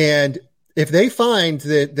 And if they find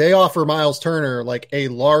that they offer Miles Turner like a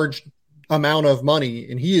large amount of money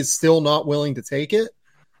and he is still not willing to take it,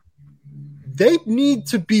 they need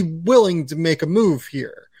to be willing to make a move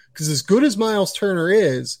here. Because as good as Miles Turner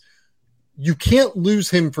is, you can't lose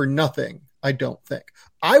him for nothing, I don't think.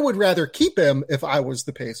 I would rather keep him if I was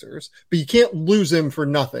the Pacers, but you can't lose him for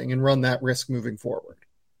nothing and run that risk moving forward.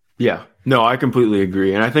 Yeah, no, I completely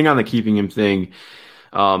agree. And I think on the keeping him thing,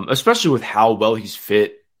 especially with how well he's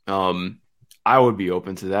fit, I would be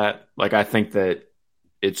open to that. Like, I think that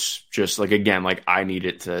it's just like, again, like I need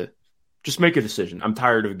it to just make a decision. I'm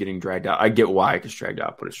tired of getting dragged out. I get why it gets dragged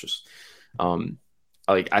out, but it's just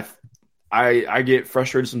like I get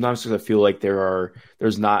frustrated sometimes because I feel like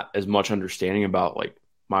there's not as much understanding about like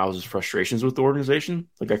Miles's frustrations with the organization.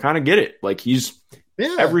 Like I kind of get it. Like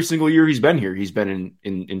every single year he's been here, he's been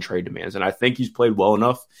in trade demands, and I think he's played well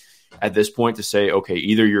enough at this point to say, okay,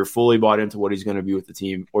 either you're fully bought into what he's going to be with the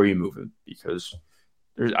team, or you move him, because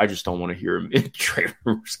I just don't want to hear him in trade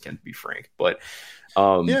rumors, to be frank. But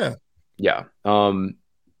yeah.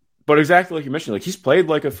 But exactly like you mentioned, like he's played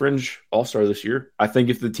like a fringe all-star this year. I think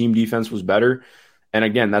if the team defense was better, and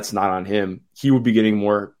again, that's not on him, he would be getting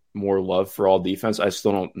more love for all defense. I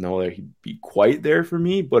still don't know that he'd be quite there for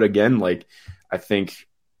me. But again, like I think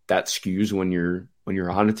that skews when you're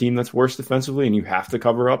on a team that's worse defensively and you have to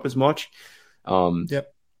cover up as much.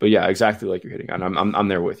 Yep. But yeah, exactly like you're hitting on. I'm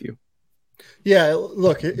there with you. Yeah,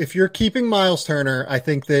 look, if you're keeping Miles Turner, I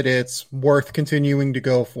think that it's worth continuing to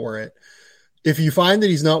go for it. If you find that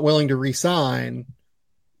he's not willing to re-sign,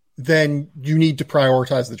 then you need to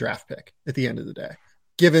prioritize the draft pick at the end of the day,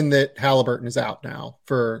 given that Halliburton is out now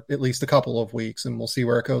for at least a couple of weeks, and we'll see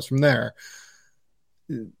where it goes from there.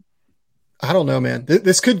 I don't know, man.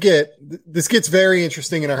 This gets very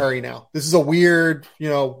interesting in a hurry now. This is a weird,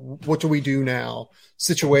 what do we do now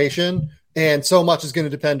situation. And so much is going to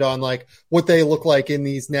depend on like what they look like in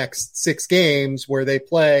these next 6 games where they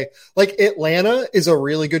play. Like Atlanta is a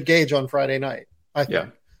really good gauge on Friday night, I think. Yeah.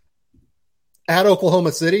 At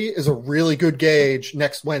Oklahoma City is a really good gauge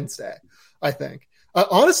next Wednesday, I think.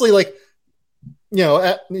 Honestly, like,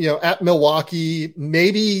 at Milwaukee,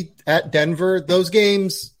 maybe at Denver, those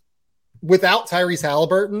games without Tyrese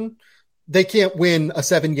Halliburton, they can't win a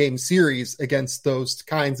 7-game series against those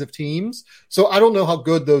kinds of teams. So I don't know how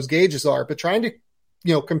good those gauges are, but trying to,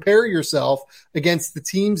 compare yourself against the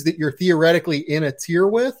teams that you're theoretically in a tier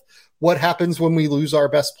with, what happens when we lose our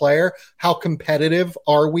best player? How competitive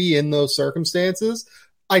are we in those circumstances?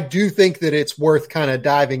 I do think that it's worth kind of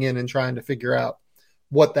diving in and trying to figure out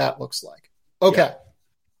what that looks like. Okay. Yeah.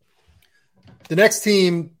 The next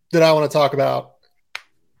team that I want to talk about,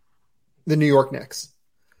 the New York Knicks.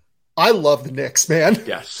 I love the Knicks, man.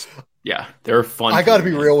 Yes. Yeah. They're fun. I got to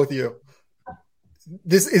be real with you.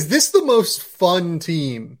 Is this the most fun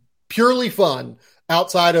team, purely fun,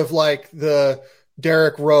 outside of like the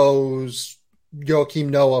Derrick Rose, Joakim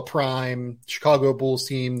Noah prime Chicago Bulls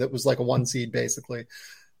team that was like a 1 seed basically?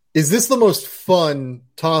 Is this the most fun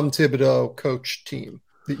Tom Thibodeau coach team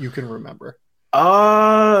that you can remember?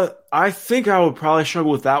 I think I would probably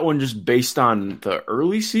struggle with that one just based on the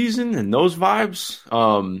early season and those vibes.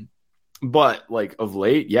 But like of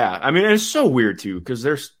late, yeah. I mean, it's so weird too, because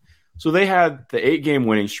they had the 8-game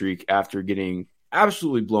winning streak after getting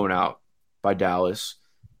absolutely blown out by Dallas,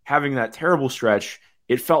 having that terrible stretch.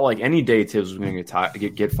 It felt like any day Tibbs was going to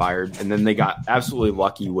get fired, and then they got absolutely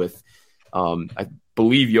lucky with, I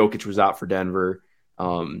believe Jokic was out for Denver.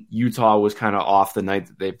 Utah was kind of off the night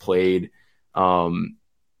that they played. I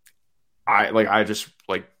just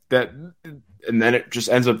like that. And then it just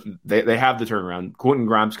ends up they have the turnaround. Quentin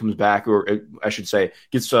Grimes comes back, or I should say,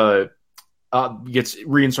 gets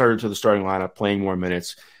reinserted to the starting lineup, playing more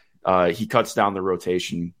minutes. He cuts down the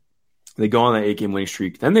rotation. They go on that 8-game winning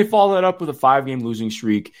streak. Then they follow that up with a 5-game losing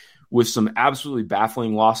streak with some absolutely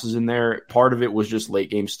baffling losses in there. Part of it was just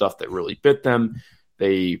late game stuff that really bit them.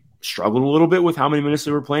 They struggled a little bit with how many minutes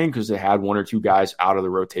they were playing because they had 1 or 2 guys out of the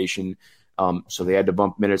rotation. So they had to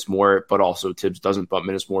bump minutes more, but also Tibbs doesn't bump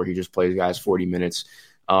minutes more. He just plays guys 40 minutes.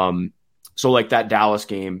 So like that Dallas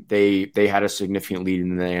game, they had a significant lead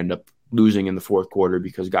and then they end up losing in the fourth quarter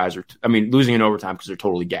because guys are, losing in overtime because they're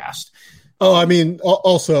totally gassed.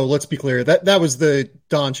 Also, let's be clear that was the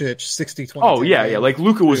Doncic 60-20. Oh yeah. Yeah. Like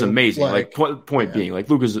Luka was amazing. Point being, like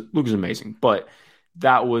Luka's amazing, but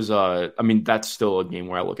that was, that's still a game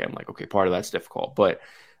where I look at him like, okay, part of that's difficult, but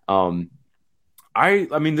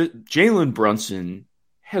I mean, Jalen Brunson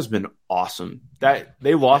has been awesome. That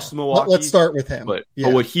they lost to Milwaukee. Let's start with him. But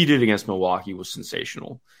what he did against Milwaukee was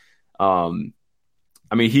sensational.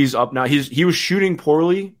 I mean, he's up now. He was shooting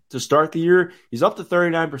poorly to start the year. He's up to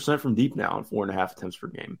 39% from deep now on 4.5 attempts per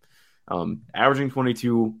game, averaging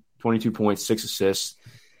 22 points, 6 assists.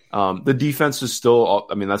 The defense is still,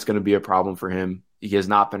 I mean, that's going to be a problem for him. He has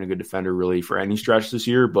not been a good defender really for any stretch this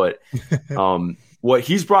year, but what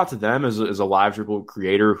he's brought to them as a live dribble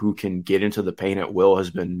creator who can get into the paint at will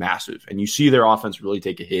has been massive. And you see their offense really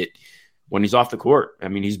take a hit when he's off the court. I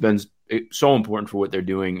mean, he's been so important for what they're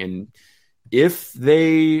doing. And if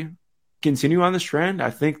they continue on this trend,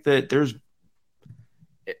 I think that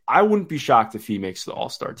I wouldn't be shocked if he makes the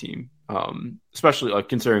All-Star team, especially like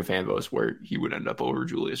considering fan votes where he would end up over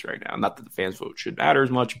Julius right now. Not that the fans vote should matter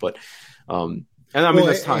as much, but and I mean,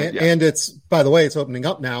 that's time. And it's, by the way, it's opening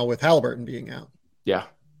up now with Halliburton being out.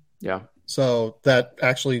 Yeah. So that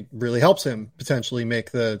actually really helps him potentially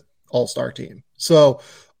make the All-Star team. So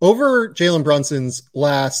over Jalen Brunson's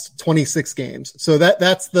last 26 games, so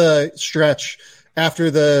that's the stretch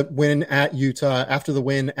after the win at Utah, after the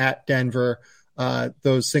win at Denver,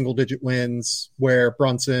 those single-digit wins where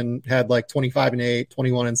Brunson had like 25-8,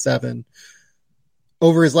 21-7.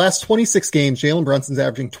 Over his last 26 games, Jalen Brunson's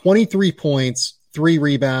averaging 23 points, 3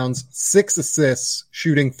 rebounds, 6 assists,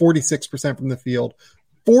 shooting 46% from the field,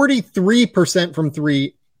 43% from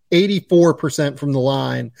 3, 84% from the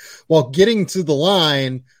line, while getting to the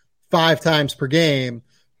line 5 times per game.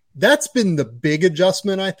 That's been the big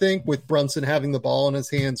adjustment, I think, with Brunson having the ball in his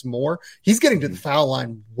hands more. He's getting to the foul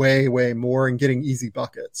line way, way more and getting easy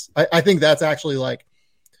buckets. I think that's actually like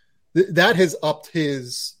that has upped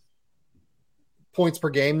his points per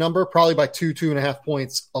game number probably by 2.5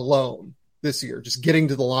 points alone this year, just getting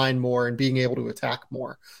to the line more and being able to attack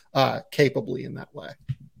more capably in that way.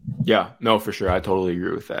 Yeah, no, for sure. I totally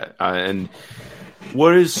agree with that. And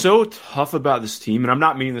what is so tough about this team, and I'm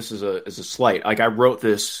not meaning this as a slight. Like I wrote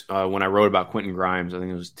this when I wrote about Quentin Grimes. I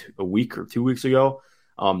think it was a week or 2 weeks ago.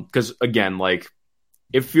 Because again, like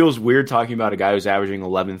it feels weird talking about a guy who's averaging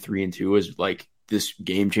 11, 3, and 2 as like this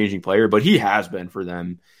game-changing player, but he has been for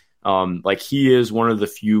them. Like he is one of the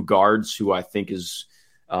few guards who I think is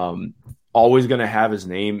always going to have his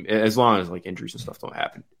name, as long as like injuries and stuff don't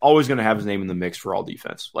happen, always going to have his name in the mix for all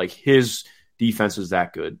defense. Like his defense is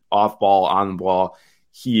that good, off ball, on the ball.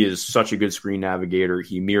 He is such a good screen navigator.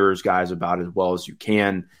 He mirrors guys about as well as you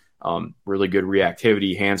can. Really good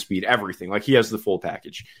reactivity, hand speed, everything. Like he has the full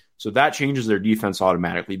package. So that changes their defense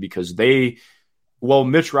automatically because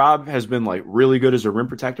Mitch Robb has been like really good as a rim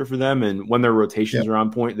protector for them. And when their rotations are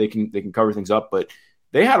on point, they can cover things up, but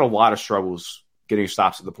they had a lot of struggles getting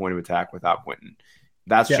stops at the point of attack without Quentin.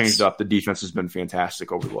 That's changed up. The defense has been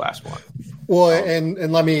fantastic over the last month. Well,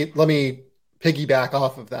 and let me piggyback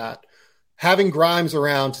off of that. Having Grimes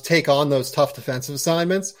around to take on those tough defensive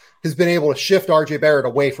assignments has been able to shift RJ Barrett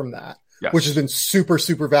away from that, which has been super,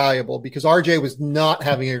 super valuable because RJ was not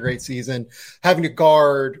having a great season, having to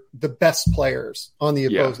guard the best players on the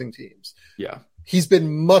opposing teams. Yeah. He's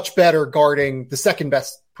been much better guarding the second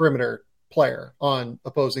best perimeter player on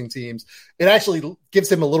opposing teams. It actually gives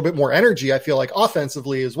him a little bit more energy, I feel like,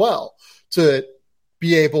 offensively as well, to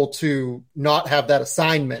be able to not have that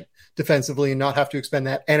assignment defensively and not have to expend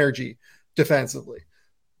that energy defensively.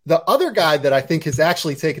 The other guy that I think has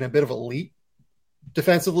actually taken a bit of a leap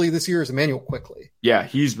defensively this year is Immanuel Quickley. Yeah,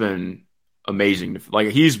 he's been amazing. Like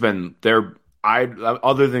he's been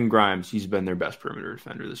other than Grimes, he's been their best perimeter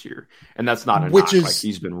defender this year. And that's not a knock. Like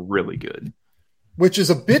he's been really good. Which is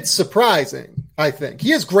a bit surprising, I think. He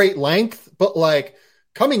has great length, but like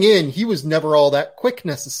coming in, he was never all that quick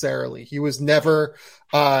necessarily. He was never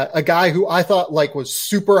a guy who I thought like was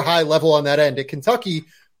super high level on that end. At Kentucky,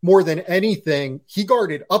 more than anything, he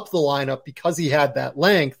guarded up the lineup because he had that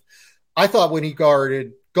length. I thought when he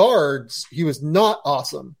guarded guards, he was not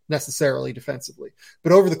awesome necessarily defensively.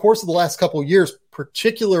 But over the course of the last couple of years,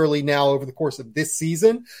 particularly now over the course of this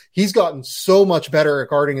season, he's gotten so much better at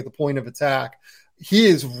guarding at the point of attack. He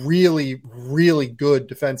is really, really good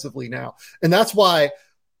defensively now. And that's why,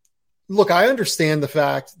 look, I understand the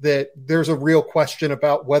fact that there's a real question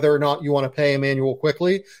about whether or not you want to pay Immanuel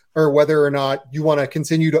Quickley or whether or not you want to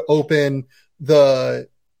continue to open the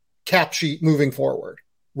cap sheet moving forward,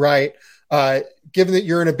 right? Given that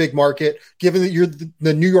you're in a big market, given that you're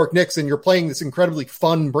the New York Knicks and you're playing this incredibly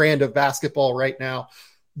fun brand of basketball right now,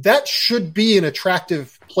 that should be an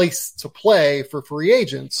attractive place to play for free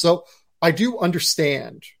agents. So I do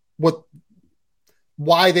understand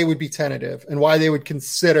why they would be tentative and why they would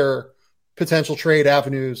consider potential trade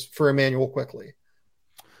avenues for Immanuel Quickley.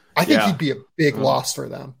 I think he'd be a big loss for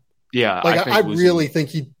them. Yeah, Like I really think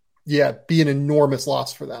he'd be an enormous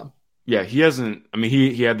loss for them. Yeah, he hasn't. I mean,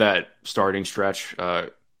 he had that starting stretch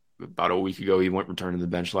about a week ago. He returned to the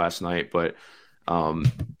bench last night, but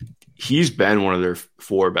he's been one of their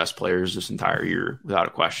 4 best players this entire year, without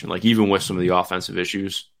a question. Like, even with some of the offensive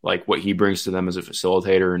issues, like what he brings to them as a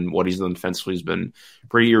facilitator and what he's done defensively has been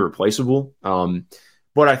pretty irreplaceable.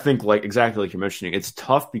 But I think, like exactly like you're mentioning, it's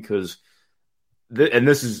tough because, and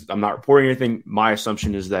this is, I'm not reporting anything. My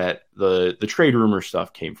assumption is that the trade rumor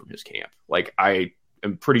stuff came from his camp. Like, I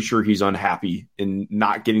am pretty sure he's unhappy in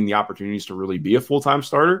not getting the opportunities to really be a full-time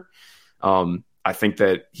starter. I think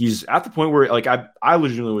that he's at the point where, like, I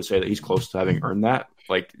legitimately would say that he's close to having earned that.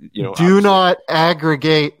 Like, you know, do not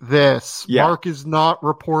aggregate this. Yeah. Mark is not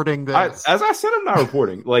reporting this. As I said, I'm not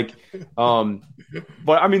reporting. Like, but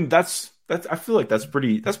I mean, I feel like that's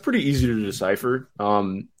pretty easy to decipher.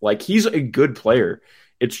 Like, he's a good player.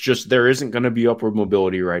 It's just there isn't going to be upward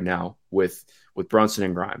mobility right now with Brunson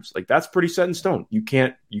and Grimes. Like, that's pretty set in stone. You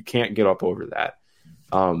can't get up over that.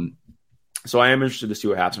 So I am interested to see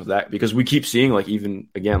what happens with that, because we keep seeing, like, even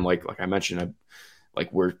again, like I mentioned,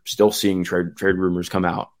 we're still seeing trade rumors come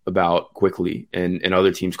out about Quickley and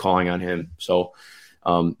other teams calling on him. So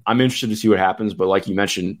I'm interested to see what happens. But like you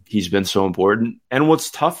mentioned, he's been so important. And what's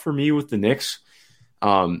tough for me with the Knicks,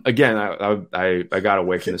 again, I got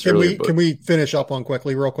away from this earlier. Can we finish up on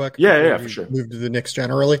Quickley real quick? Yeah, for sure. Move to the Knicks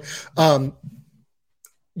generally.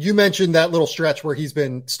 You mentioned that little stretch where he's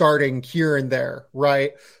been starting here and there,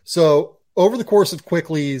 right? So over the course of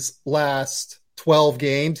Quickley's last 12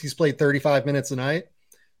 games, he's played 35 minutes a night.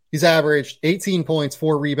 He's averaged 18 points,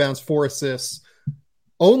 4 rebounds, 4 assists,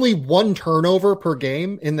 only 1 turnover per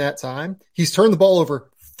game in that time. He's turned the ball over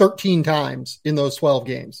 13 times in those 12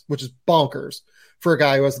 games, which is bonkers for a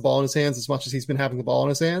guy who has the ball in his hands as much as he's been having the ball in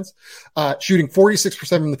his hands. Shooting 46%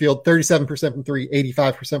 from the field, 37% from 3,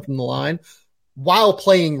 85% from the line, while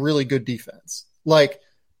playing really good defense. Like,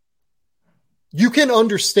 you can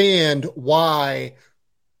understand why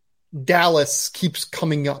Dallas keeps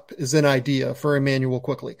coming up as an idea for Immanuel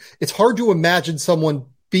Quickley. It's hard to imagine someone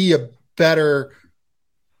be a better,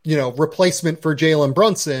 replacement for Jalen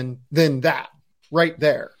Brunson than that right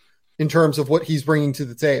there in terms of what he's bringing to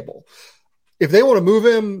the table. If they want to move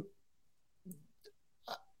him,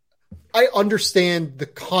 I understand the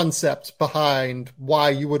concept behind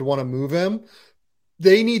why you would want to move him.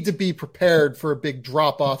 They need to be prepared for a big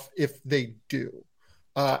drop off if they do.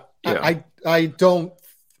 I've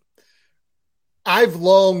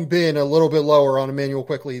long been a little bit lower on Immanuel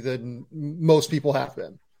Quickley than most people have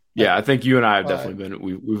been. Yeah, I think you and I have definitely been.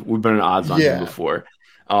 We've been in odds on him before.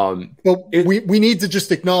 But we need to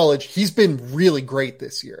just acknowledge he's been really great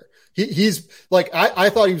this year. He's like, I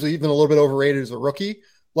thought he was even a little bit overrated as a rookie.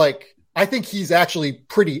 Like, I think he's actually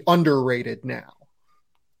pretty underrated now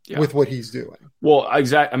with what he's doing. Well,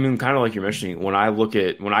 exactly. I mean, kind of like you're mentioning, when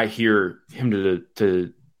I hear him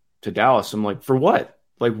to Dallas, I'm like, for what?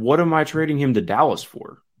 Like, what am I trading him to Dallas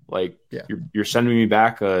for? Like, you're sending me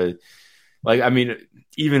back I mean,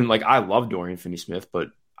 even like, I love Dorian Finney-Smith, but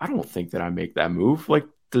I don't think that I make that move. Like,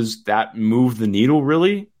 does that move the needle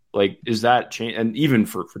really? Like, is that change? And even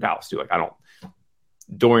for Dallas too, like,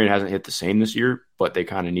 Dorian hasn't hit the same this year, but they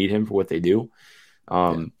kind of need him for what they do.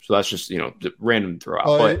 So that's just, the random throw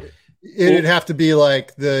out. But it'd have to be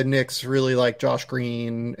like the Knicks really like Josh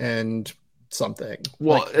Green and something.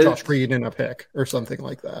 Well, like Josh Green and a pick or something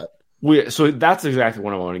like that. So that's exactly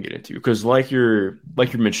what I want to get into, because like you're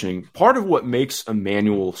mentioning, part of what makes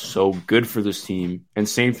Immanuel so good for this team, and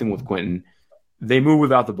same thing with Quentin, they move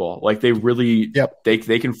without the ball. Like, they really they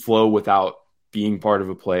can flow without being part of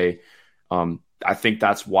a play. I think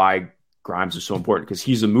that's why Grimes is so important, because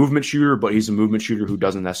he's a movement shooter, but he's a movement shooter who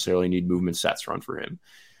doesn't necessarily need movement sets run for him.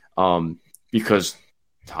 Because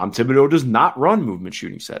Tom Thibodeau does not run movement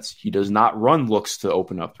shooting sets. He does not run looks to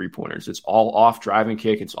open up 3-pointers. It's all off drive and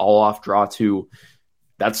kick. It's all off draw two.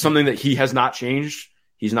 That's something that he has not changed.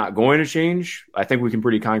 He's not going to change. I think we can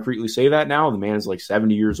pretty concretely say that now. The man is like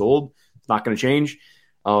 70 years old. It's not going to change.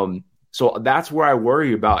 So that's where I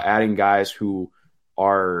worry about adding guys who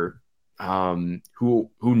are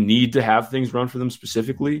who need to have things run for them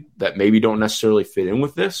specifically, that maybe don't necessarily fit in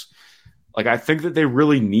with this. Like, I think that they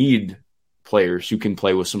really need players who can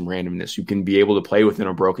play with some randomness, who can be able to play within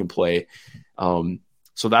a broken play.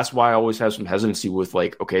 So that's why I always have some hesitancy with,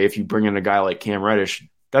 like, okay, if you bring in a guy like Cam Reddish,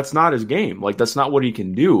 that's not his game. Like, that's not what he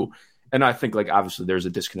can do. And I think, like, obviously there's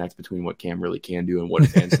a disconnect between what Cam really can do and what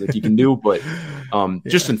fans think he can do. But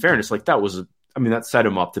just in fairness, like, that set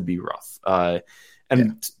him up to be rough.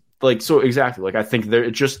 Like, so exactly, like, I think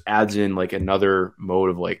it just adds in like another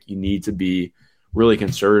mode of, like, you need to be really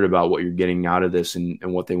concerted about what you're getting out of this and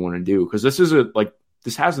what they want to do. Because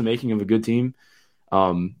this has the making of a good team.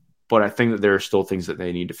 But I think that there are still things that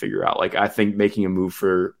they need to figure out. Like I think making a move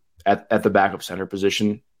at the backup center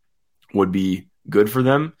position would be good for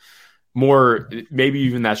them. More, maybe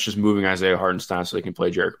even that's just moving Isaiah Hartenstein so they can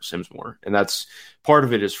play Jericho Sims more. And that's part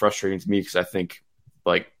of it is frustrating to me because I think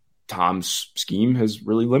like Tom's scheme has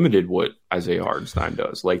really limited what Isaiah Hartenstein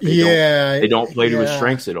does. Like they don't play to his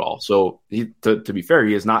strengths at all. So to be fair,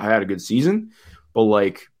 he has not had a good season, but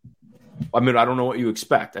like, I mean, I don't know what you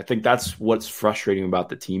expect. I think that's what's frustrating about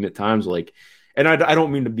the team at times. Like, and I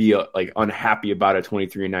don't mean to be unhappy about a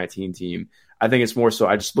 23-19 team. I think it's more so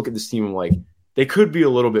I just look at this team and like, they could be a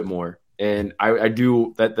little bit more. And I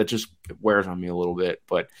do that just wears on me a little bit,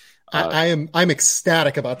 but I'm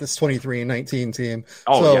ecstatic about this 23-19 team.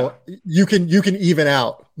 Oh, so you can even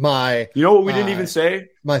out my. You know what we didn't even say?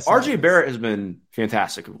 RJ Barrett has been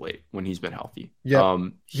fantastic of late when he's been healthy. Yeah,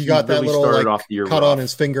 he got that little cut on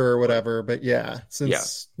his finger or whatever. But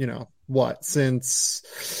since.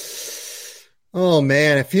 Oh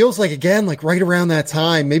man, it feels like again, like right around that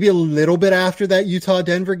time, maybe a little bit after that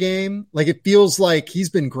Utah-Denver game. Like it feels like he's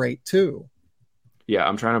been great too. Yeah,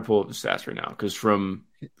 I'm trying to pull up the stats right now because from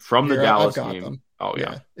the Dallas game. Them. Oh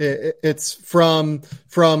yeah, it's from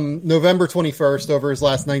November 21st over his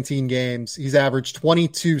last 19 games. He's averaged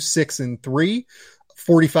 22, 6, and 3,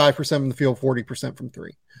 45% from the field, 40% from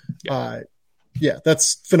 3.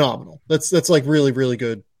 That's phenomenal. That's like really, really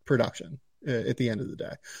good production at the end of the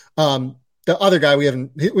day. The other guy we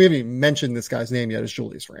haven't even mentioned this guy's name yet is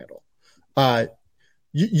Julius Randle.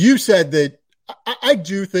 You said that I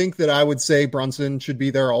do think that I would say Brunson should be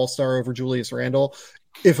their all-star over Julius Randle,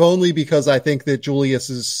 if only because I think that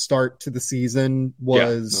Julius's start to the season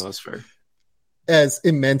was that's fair. As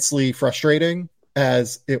immensely frustrating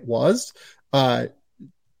as it was.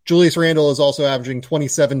 Julius Randle is also averaging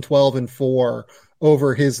 27, 12, and 4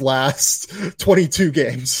 over his last 22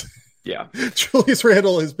 games. Yeah. Julius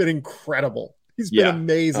Randle has been incredible. He's been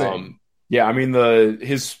amazing. I mean,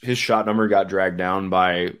 his shot number got dragged down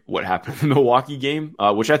by what happened in the Milwaukee game,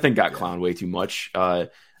 which I think got clowned way too much. I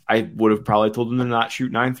would have probably told him to not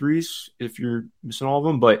shoot 9 threes if you're missing all of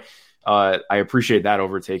them, but I appreciate that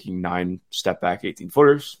over taking 9 step back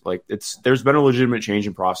 18-footers. Like there's been a legitimate change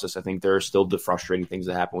in process. I think there are still the frustrating things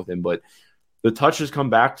that happen with him, but the touch has come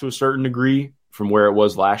back to a certain degree from where it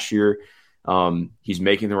was last year. He's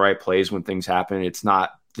making the right plays when things happen. It's not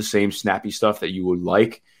the same snappy stuff that you would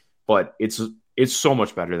like, but it's so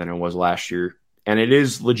much better than it was last year. And it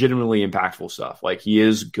is legitimately impactful stuff. Like he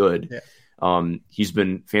is good. Yeah. He's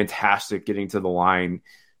been fantastic getting to the line,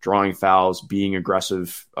 drawing fouls, being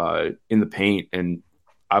aggressive, in the paint. And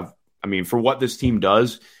for what this team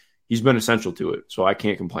does, he's been essential to it. So I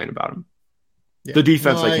can't complain about him. Yeah. The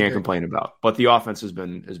defense I can't complain about, but the offense has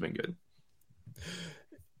been good.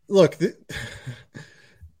 Look,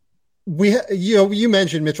 you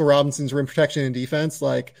mentioned Mitchell Robinson's rim protection and defense.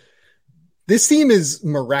 Like this team is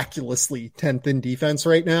miraculously 10th in defense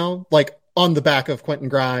right now, like on the back of Quentin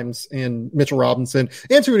Grimes and Mitchell Robinson,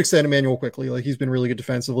 and to an extent Emmanuel Quickley. Like he's been really good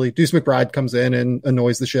defensively. Deuce McBride comes in and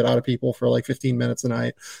annoys the shit out of people for like 15 minutes a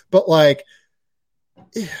night. But like,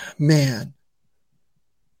 man,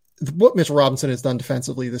 what Mitchell Robinson has done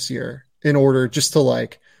defensively this year in order just to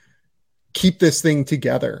like keep this thing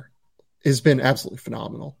together has been absolutely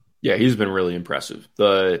phenomenal. Yeah, he's been really impressive.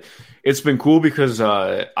 It's been cool because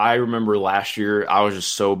I remember last year I was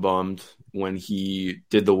just so bummed when he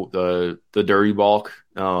did the dirty bulk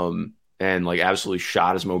and like absolutely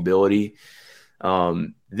shot his mobility.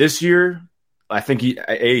 This year, I think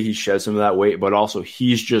he shed some of that weight, but also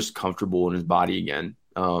he's just comfortable in his body again.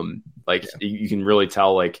 You can really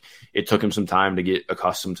tell like it took him some time to get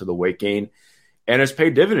accustomed to the weight gain. And it's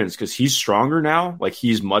paid dividends because he's stronger now. Like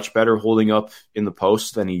he's much better holding up in the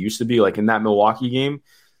post than he used to be. Like in that Milwaukee game,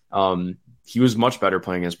 he was much better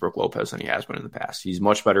playing against Brook Lopez than he has been in the past. He's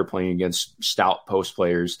much better playing against stout post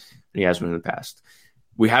players than he has been in the past.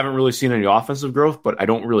 We haven't really seen any offensive growth, but I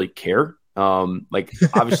don't really care.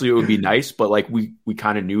 Obviously it would be nice, but like we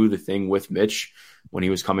kind of knew the thing with Mitch when he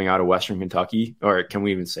was coming out of Western Kentucky, or can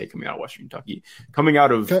we even say coming out of Western Kentucky? Coming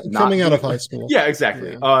out of high school. Yeah,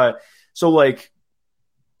 exactly. Yeah. So like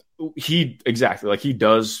he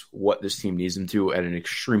does what this team needs him to at an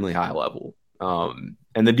extremely high level. And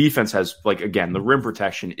the defense has like, again, the rim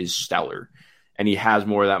protection is stellar and he has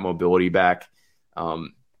more of that mobility back.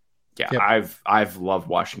 I've loved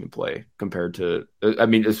watching him play compared to,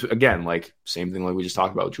 it's again, like same thing like we just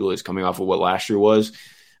talked about Julius coming off of what last year was.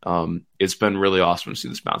 It's been really awesome to see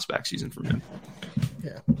this bounce back season from him.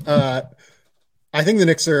 Yeah. I think the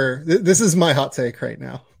Knicks this is my hot take right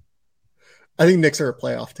now. I think Knicks are a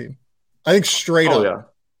playoff team. I think straight up. Yeah.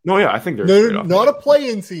 No, yeah, I think they're not a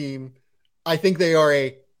play-in team. I think they are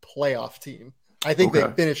a playoff team. I think they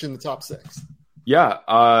finish in the top 6. Yeah,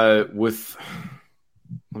 I'm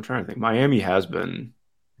trying to think. Miami has been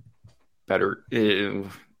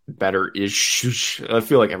better-ish. I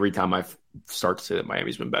feel like every time I start to say that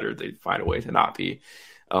Miami's been better, they find a way to not be.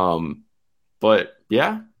 But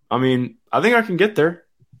yeah, I mean, I think I can get there.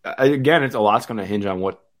 Again, it's a lot's going to hinge on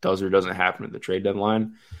what does or doesn't happen at the trade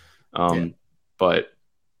deadline. But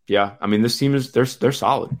yeah, I mean, this team they're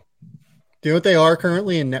solid. Do you know what they are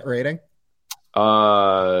currently in net rating?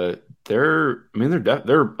 They're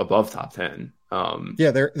above top 10.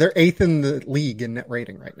 They're 8th in the league in net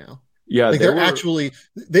rating right now. Yeah, like they're actually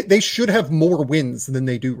they should have more wins than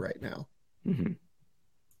they do right now. Mm-hmm.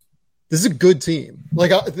 This is a good team.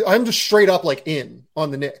 Like I'm just straight up like in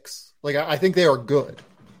on the Knicks. Like I think they are good,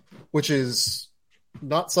 which is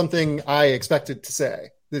not something I expected to say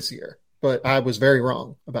this year, but I was very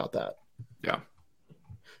wrong about that. Yeah.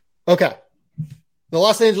 Okay. The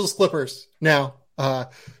Los Angeles Clippers now,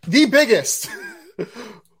 the biggest.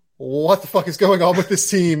 What the fuck is going on with this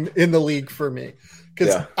team in the league for me?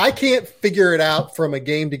 Because I can't figure it out from a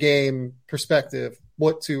game-to-game perspective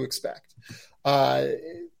what to expect.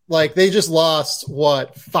 Like they just lost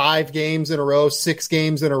 5 games in a row, 6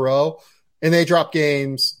 games in a row, and they dropped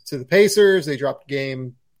games to the Pacers. They dropped a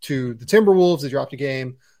game to the Timberwolves. They dropped a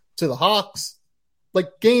game to the Hawks.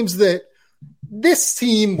 Like games that this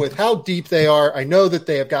team, with how deep they are, I know that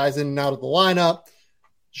they have guys in and out of the lineup,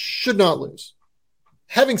 should not lose.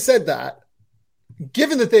 Having said that,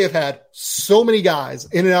 given that they have had so many guys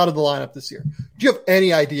in and out of the lineup this year, do you have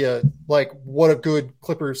any idea like what a good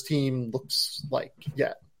Clippers team looks like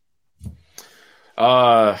yet?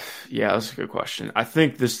 Yeah, that's a good question. I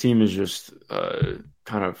think this team is just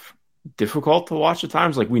kind of difficult to watch at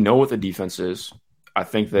times. Like we know what the defense is. I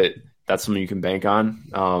think that's something you can bank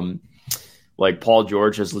on. Like Paul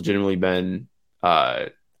George has legitimately been,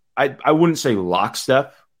 I wouldn't say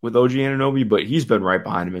lockstep with OG Anunoby, but he's been right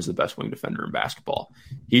behind him as the best wing defender in basketball.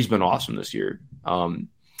 He's been awesome this year.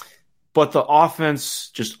 But the offense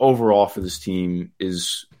just overall for this team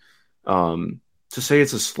is, to say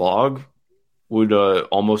it's a slog would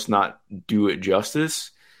almost not do it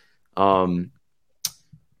justice.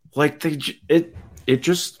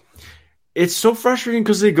 It's so frustrating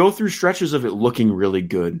because they go through stretches of it looking really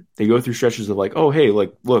good. They go through stretches of like, oh, hey,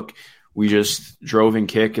 like, look, we just drove and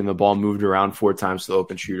kick and the ball moved around 4 times to the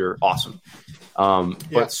open shooter. Awesome.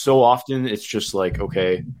 But so often it's just like,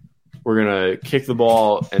 okay, we're going to kick the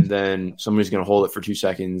ball and then somebody's going to hold it for 2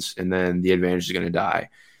 seconds and then the advantage is going to die.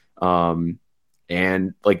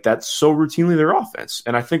 And like that's so routinely their offense.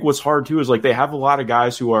 And I think what's hard too is like they have a lot of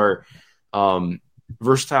guys who are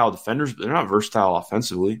versatile defenders, but they're not versatile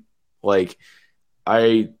offensively. Like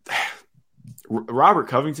Robert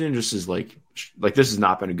Covington just is like this has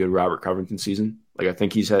not been a good Robert Covington season. Like I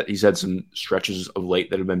think he's had some stretches of late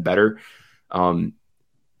that have been better.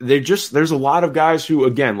 There's a lot of guys who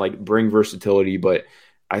again like bring versatility, but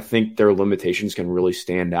I think their limitations can really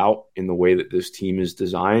stand out in the way that this team is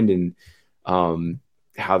designed and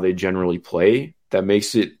how they generally play. That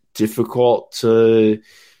makes it difficult to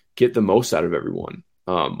get the most out of everyone.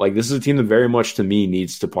 Like this is a team that very much to me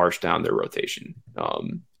needs to parse down their rotation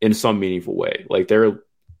in some meaningful way. Like they're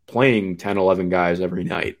playing 10, 11 guys every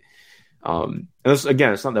night. And this,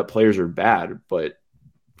 again, it's not that players are bad, but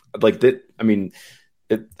like that, I mean,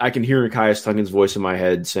 I can hear Nekias Tunkin's voice in my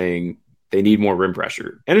head saying they need more rim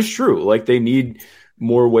pressure. And it's true. Like they need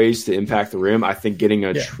more ways to impact the rim. I think getting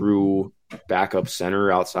a true backup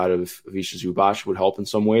center outside of Ivica Zubac would help in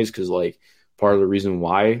some ways. Cause like part of the reason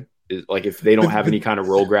why is like, if they don't have any kind of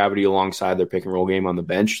roll gravity alongside their pick and roll game on the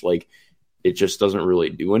bench, like it just doesn't really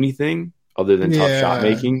do anything other than tough shot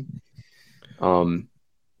making.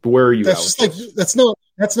 But where are you at? Like,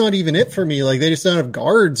 that's not even it for me. Like they just don't have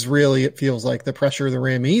guards really. It feels like the pressure of the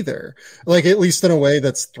rim either. Like at least in a way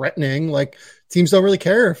that's threatening. Like teams don't really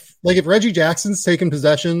care if Reggie Jackson's taking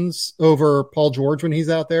possessions over Paul George when he's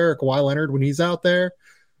out there, or Kawhi Leonard when he's out there.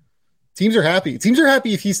 Teams are happy. Teams are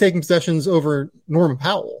happy if he's taking possessions over Norman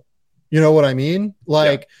Powell. You know what I mean?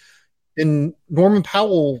 Like in Norman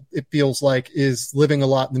Powell, it feels like is living a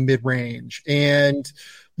lot in the mid range, and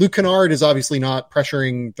Luke Kennard is obviously not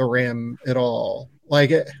pressuring the rim at all.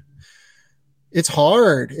 Like it's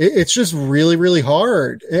hard. It's just really, really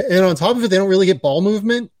hard. And on top of it, they don't really get ball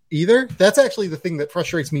movement either. That's actually the thing that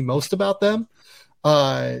frustrates me most about them.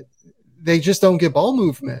 They just don't get ball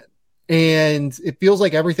movement. And it feels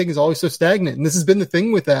like everything is always so stagnant. And this has been the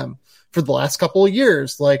thing with them for the last couple of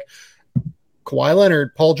years. Like Kawhi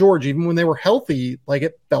Leonard, Paul George, even when they were healthy, like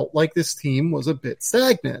it felt like this team was a bit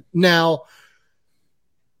stagnant. Now,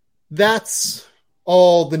 that's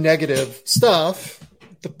all the negative stuff.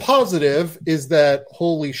 The positive is that,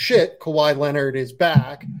 holy shit, Kawhi Leonard is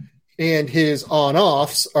back and his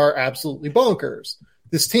on-offs are absolutely bonkers.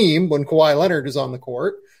 This team, when Kawhi Leonard is on the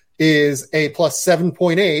court, is a plus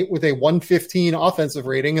 7.8 with a 115 offensive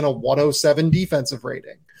rating and a 107 defensive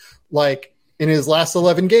rating. Like, in his last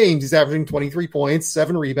 11 games, he's averaging 23 points,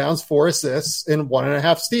 7 rebounds, 4 assists, and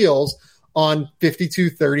 1.5 steals on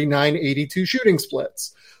 52, 39, 82 shooting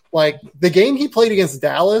splits. Like, the game he played against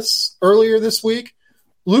Dallas earlier this week,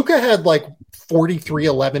 Luka had like 43,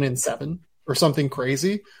 11, and 7 or something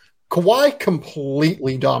crazy. Kawhi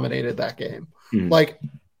completely dominated that game. Like,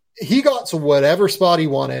 he got to whatever spot he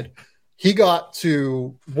wanted. He got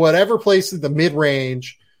to whatever place in the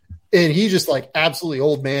mid-range, and he just like absolutely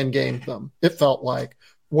old man gamed them. It felt like,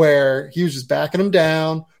 where he was just backing them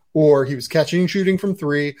down, or he was catching and shooting from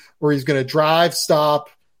 3, or he's going to drive, stop,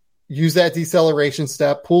 use that deceleration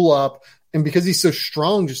step, pull up. And because he's so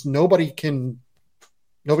strong, just nobody can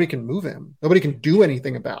move him. Nobody can do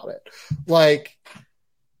anything about it. Like,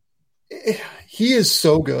 he is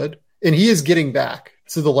so good, and he is getting back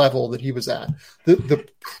to the level that he was at. The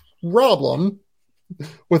problem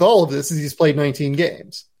with all of this is he's played 19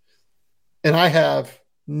 games. And I have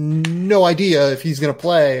no idea if he's going to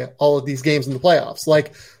play all of these games in the playoffs.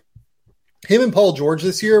 Like, him and Paul George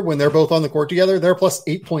this year, when they're both on the court together, they're plus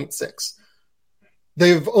 8.6.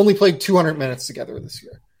 They've only played 200 minutes together this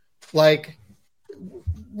year. Like,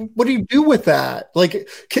 what do you do with that? Like,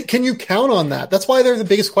 can you count on that? That's why they're the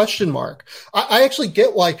biggest question mark. I actually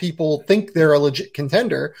get why people think they're a legit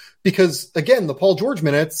contender, because, again, the Paul George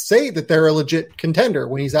minutes say that they're a legit contender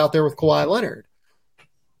when he's out there with Kawhi Leonard.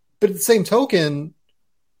 But at the same token,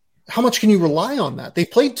 how much can you rely on that? They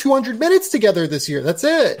played 200 minutes together this year. That's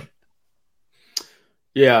it.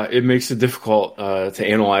 Yeah, it makes it difficult to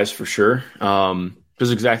analyze for sure.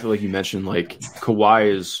 Because exactly like you mentioned, like,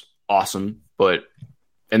 Kawhi is awesome, but –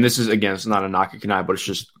 and this is, again, it's not a knock at Kanai, but it's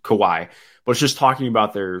just Kawhi. But it's just talking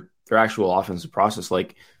about their actual offensive process.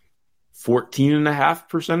 Like,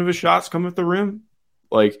 14.5% of his shots come at the rim.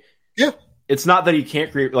 Like, yeah, it's not that he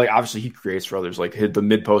can't create. Like, obviously he creates for others. Like, the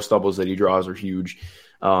mid-post doubles that he draws are huge.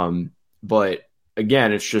 But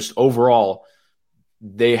again, it's just overall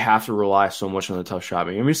they have to rely so much on the tough shot.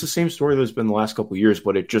 I mean, it's the same story that's been the last couple of years,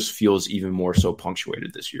 but it just feels even more so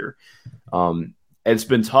punctuated this year. It's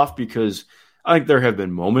been tough because I think there have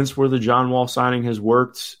been moments where the John Wall signing has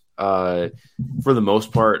worked. For the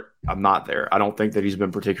most part, I'm not there. I don't think that he's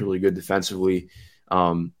been particularly good defensively.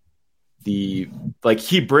 He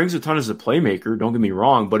brings a ton as a playmaker, don't get me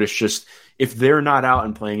wrong, but it's just, if they're not out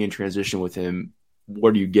and playing in transition with him,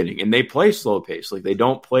 what are you getting? And they play slow pace. Like, they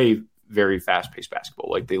don't play very fast paced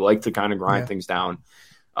basketball. Like, they like to kind of grind things down.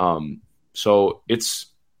 So it's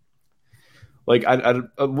like, I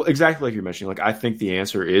exactly like you're mentioning, like, I think the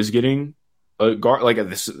answer is getting a guard. Like,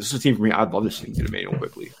 this is a team for me. I'd love to see get Emmanuel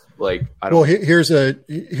Quickley. Like, here's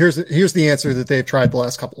the answer that they've tried the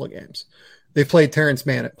last couple of games. They've played Terrence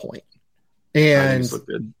Mann at point. And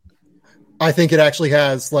I think it actually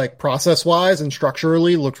has, like, process wise and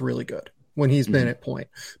structurally looked really good when he's been at point,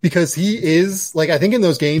 because he is, like, I think in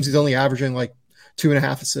those games, he's only averaging like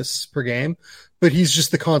 2.5 assists per game, but he's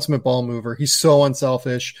just the consummate ball mover. He's so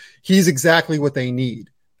unselfish. He's exactly what they need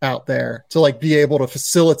out there to, like, be able to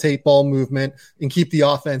facilitate ball movement and keep the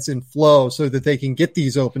offense in flow so that they can get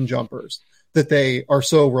these open jumpers that they are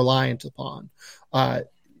so reliant upon.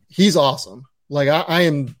 He's awesome. Like, I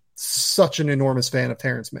am such an enormous fan of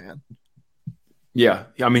Terrence Mann. Yeah.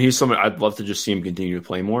 I mean, he's someone I'd love to just see him continue to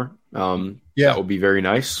play more. That would be very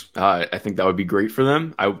nice. I think that would be great for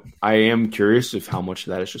them. I am curious if how much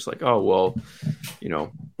of that is just like, oh, well, you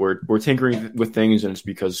know, we're tinkering with things and it's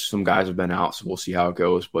because some guys have been out, so we'll see how it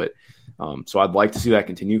goes. But so I'd like to see that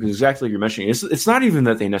continue, because exactly like you're mentioning, it's not even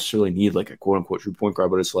that they necessarily need like a quote unquote true point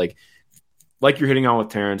guard, but it's like you're hitting on with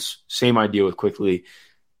Terrence, same idea with Quickley.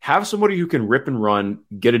 Have somebody who can rip and run,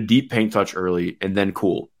 get a deep paint touch early, and then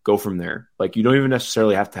go from there. Like, you don't even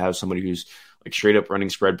necessarily have to have somebody who's like straight up running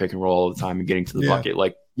spread pick and roll all the time and getting to the bucket.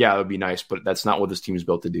 Like, yeah, it would be nice, but that's not what this team is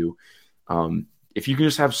built to do. If you can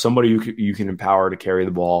just have somebody who you can empower to carry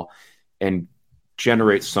the ball and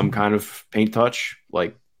generate some kind of paint touch,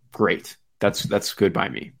 like, great. That's good by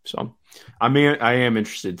me. So, I mean, I am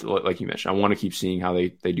interested, like you mentioned. I want to keep seeing how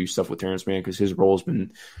they do stuff with Terrence Mann, because his role has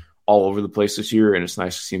been all over the place this year, and it's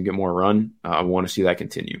nice to see him get more run. I want to see that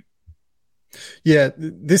continue. Yeah,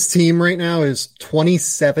 this team right now is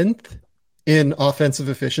 27th in offensive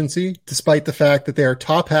efficiency, despite the fact that they are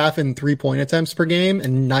top half in 3-point attempts per game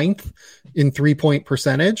and ninth in 3-point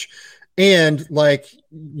percentage. And like,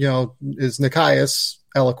 as Nikias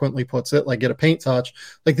eloquently puts it, like get a paint touch,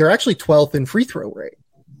 like they're actually 12th in free throw rate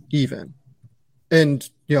even. And,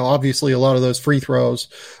 obviously a lot of those free throws,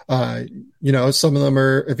 some of them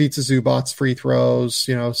are Ivica Zubac's free throws,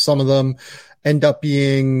 some of them end up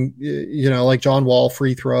being, like John Wall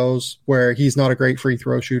free throws where he's not a great free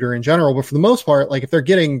throw shooter in general. But for the most part, like if they're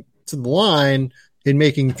getting to the line and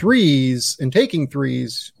making threes and taking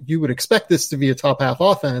threes, you would expect this to be a top half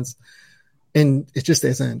offense. And it just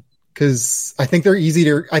isn't, because I think they're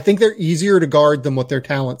easier to guard than what their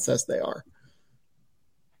talent says they are.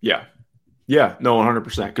 Yeah. Yeah, no,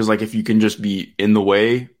 100%. Because like if you can just be in the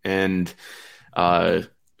way and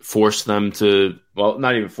force them to, well,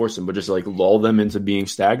 not even force them, but just like lull them into being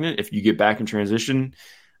stagnant. If you get back in transition,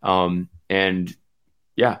 and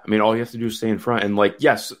yeah, I mean, all you have to do is stay in front. And like,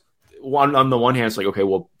 yes, on the one hand, it's like, okay,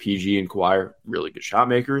 well, PG and Kawhi are really good shot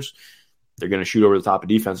makers. They're going to shoot over the top of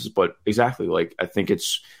defenses, but exactly, like I think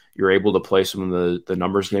you're able to play some of the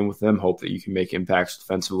numbers game with them, hope that you can make impacts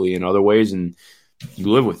defensively in other ways, and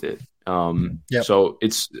you live with it. Yep. So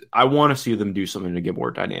I want to see them do something to get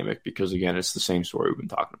more dynamic, because again, it's the same story we've been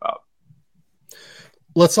talking about.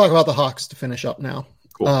 Let's talk about the Hawks to finish up now.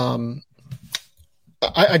 Cool.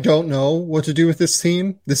 I don't know what to do with this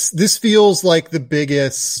team. This feels like the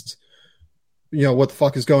biggest, what the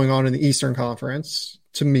fuck is going on in the Eastern Conference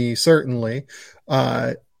to me, certainly.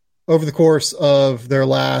 Over the course of their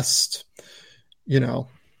last,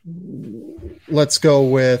 let's go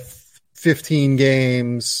with 15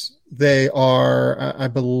 games, they are, I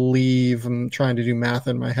believe, I'm trying to do math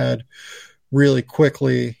in my head really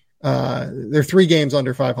quickly. They're 3 games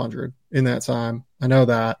under 500 in that time. I know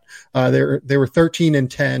that. They were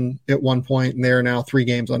 13-10 at one point, and they're now 3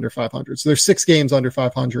 games under 500. So they're 6 games under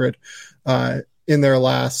 500 in their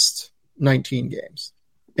last 19 games.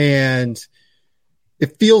 And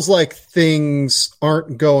it feels like things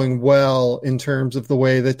aren't going well in terms of the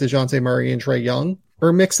way that DeJounte Murray and Trae Young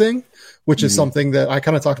are mixing, which is something that I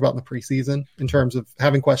kind of talked about in the preseason in terms of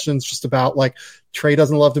having questions just about, like, Trae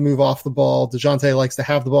doesn't love to move off the ball. DeJounte likes to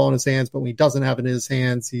have the ball in his hands, but when he doesn't have it in his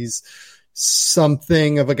hands, he's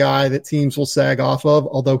something of a guy that teams will sag off of,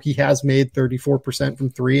 although he has made 34% from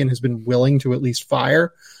 3 and has been willing to at least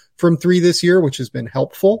fire from 3 this year, which has been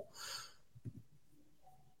helpful.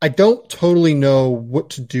 I don't totally know what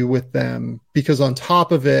to do with them, because on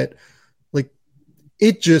top of it, like,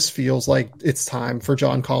 it just feels like it's time for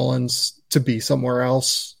John Collins to be somewhere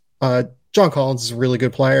else. John Collins is a really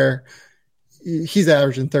good player. He's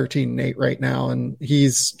averaging 13-8 right now, and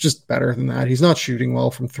he's just better than that. He's not shooting well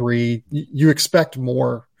from 3. You expect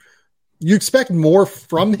more. You expect more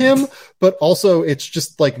from him, but also it's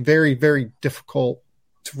just like very, very difficult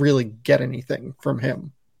to really get anything from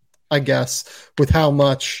him, I guess, with how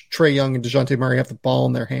much Trae Young and DeJounte Murray have the ball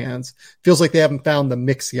in their hands. Feels like they haven't found the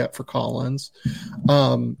mix yet for Collins.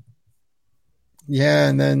 Yeah,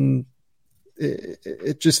 and then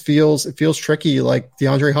it just feels tricky. Like,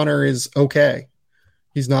 DeAndre Hunter is okay.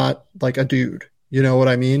 He's not like a dude. You know what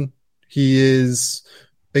I mean? He is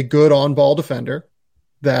a good on-ball defender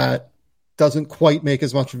that doesn't quite make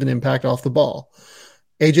as much of an impact off the ball.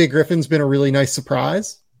 AJ Griffin's been a really nice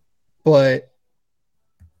surprise, but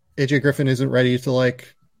AJ Griffin isn't ready to,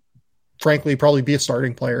 like, frankly, probably be a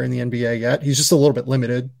starting player in the NBA yet. He's just a little bit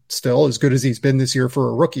limited still, as good as he's been this year for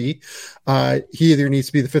a rookie. He either needs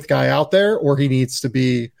to be the 5th guy out there, or he needs to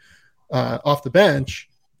be off the bench.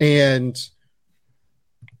 And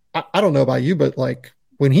I don't know about you, but, like,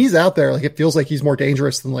 when he's out there, like, it feels like he's more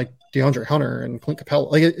dangerous than, like, DeAndre Hunter and Clint Capella.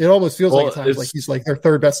 Like, it almost feels like at times like he's like their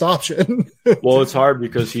 3rd best option. Well, it's hard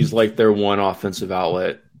because he's like their one offensive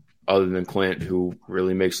outlet other than Clint, who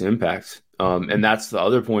really makes an impact. And that's the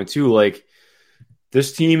other point too. Like,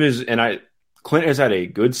 this team is, and Clint has had a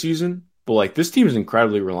good season, but, like, this team is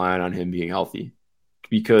incredibly reliant on him being healthy,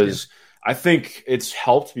 because I think it's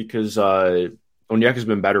helped because Onyeka's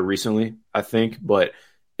been better recently, I think, but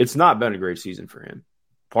it's not been a great season for him.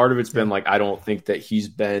 Part of it's been, like, I don't think that he's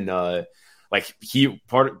been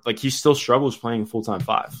he still struggles playing full-time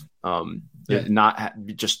 5. Not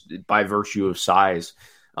just by virtue of size.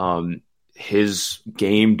 His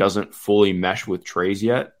game doesn't fully mesh with Trae's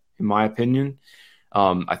yet, in my opinion.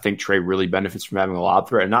 I think Trae really benefits from having a lob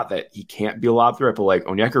threat. And not that he can't be a lob threat, but, like,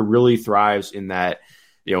 Onyeka really thrives in that,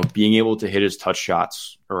 being able to hit his touch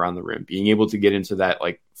shots around the rim, being able to get into that,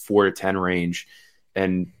 like, 4 to 10 range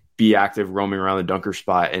and be active roaming around the dunker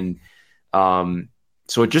spot. And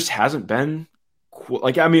so it just hasn't been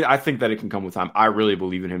I think that it can come with time. I really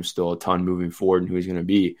believe in him still a ton moving forward and who he's going to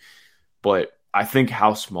be. But I think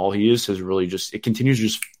how small he is has really it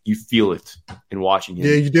continues you feel it in watching him.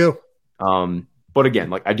 Yeah, you do. But again,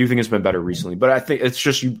 like I do think it's been better recently. But I think it's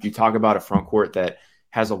just you talk about a front court that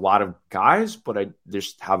has a lot of guys, but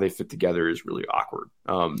just how they fit together is really awkward.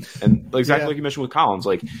 And exactly like you mentioned with Collins,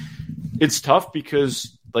 like it's tough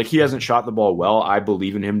because like he hasn't shot the ball well. I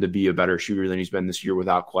believe in him to be a better shooter than he's been this year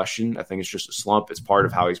without question. I think it's just a slump. It's part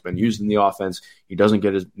of how he's been used in the offense. He doesn't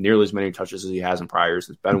get nearly as many touches as he has in prior years.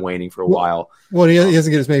 It's been waning for a while. Well, he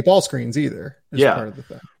doesn't get as many ball screens either. Part of the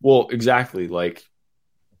thing. Well, exactly. Like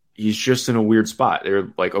he's just in a weird spot.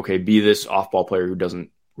 They're like, okay, be this off-ball player who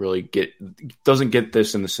doesn't get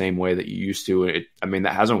this in the same way that you used to.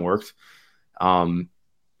 That hasn't worked. And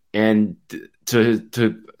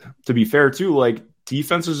to be fair too, like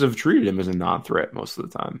defenses have treated him as a non-threat most of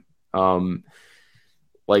the time.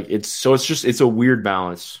 It's a weird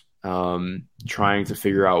balance. Trying to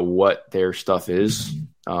figure out what their stuff is.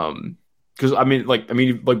 Because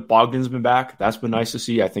Bogdan's been back. That's been nice to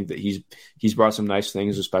see. I think that he's brought some nice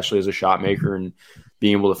things, especially as a shot maker and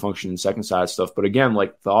being able to function in second side stuff. But again,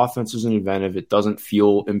 like the offense isn't inventive. It doesn't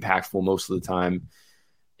feel impactful most of the time.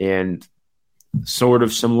 And sort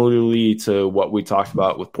of similarly to what we talked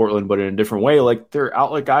about with Portland, but in a different way, like their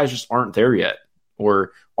outlet guys just aren't there yet,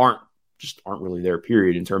 or aren't really there,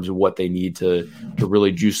 period, in terms of what they need to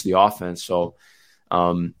really juice the offense. So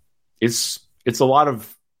it's a lot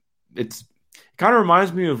of it kind of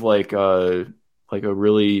reminds me of like a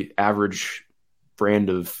really average brand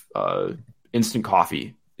of instant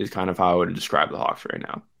coffee is kind of how I would describe the Hawks right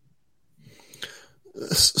now.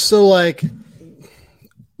 So like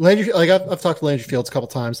Landry, like I've talked to Landry Fields a couple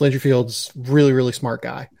times. Landry Fields, really, really smart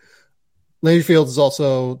guy. Landry Fields is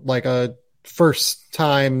also like a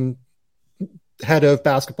first-time head of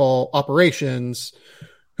basketball operations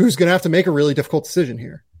who's going to have to make a really difficult decision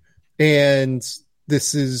here. And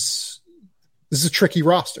this is a tricky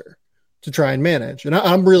roster to try and manage. And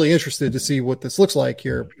I'm really interested to see what this looks like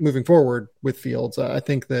here moving forward with Fields. I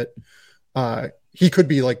think that he could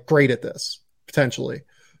be like great at this potentially,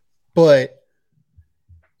 but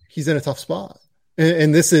he's in a tough spot.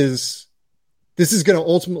 And this is going to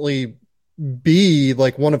ultimately be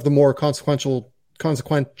like one of the more consequential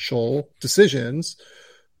decisions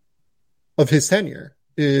of his tenure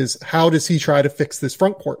is how does he try to fix this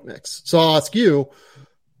front court mix? So I'll ask you,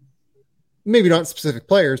 maybe not specific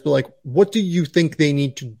players, but like, what do you think they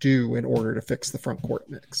need to do in order to fix the front court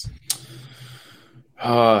mix?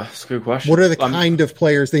 That's a good question. What are the kind of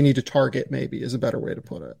players they need to target, maybe is a better way to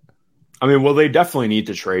put it. They definitely need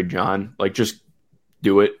to trade John, like just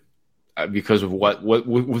do it because of what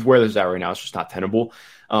with where this is at right now, it's just not tenable.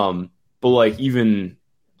 But like, even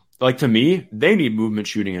like to me, they need movement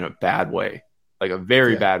shooting in a bad way, like a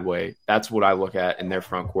very bad way. That's what I look at in their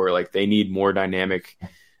front court. Like they need more dynamic.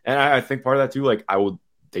 And I think part of that too, like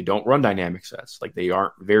they don't run dynamic sets. Like they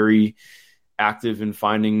aren't very active in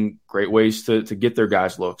finding great ways to get their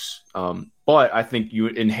guys looks. But I think you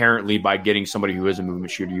inherently, by getting somebody who is a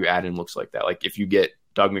movement shooter, you add in looks like that. Like if you get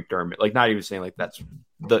Doug McDermott, like not even saying like that's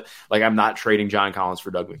I'm not trading John Collins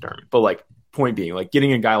for Doug McDermott, but like point being, like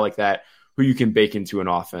getting a guy like that who you can bake into an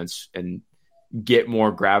offense and get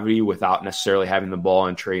more gravity without necessarily having the ball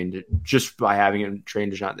and trained just by having it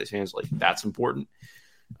trained to DeJounte's hands. Like that's important.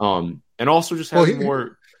 And also just having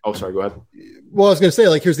more. Oh, sorry. Go ahead. Well, I was going to say,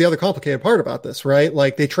 like, here's the other complicated part about this, right?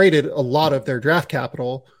 Like they traded a lot of their draft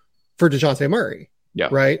capital for DeJounte Murray. Yeah.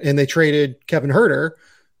 Right. And they traded Kevin Huerter,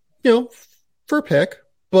 for a pick.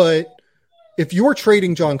 But if you're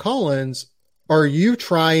trading John Collins, what are you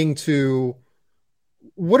trying to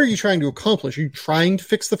accomplish? Are you trying to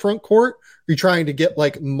fix the front court? Are you trying to get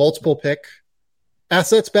like multiple pick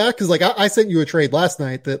assets back? Cause like I sent you a trade last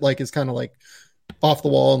night that like is kind of like off the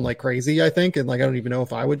wall and like crazy, I think. And like, I don't even know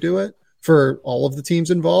if I would do it for all of the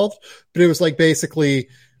teams involved, but it was like basically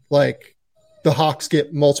like the Hawks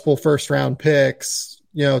get multiple first round picks,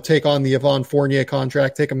 take on the Yvonne Fournier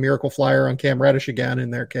contract, take a miracle flyer on Cam Reddish again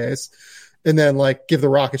in their case, and then like give the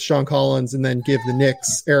Rockets John Collins and then give the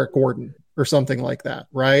Knicks Eric Gordon or something like that.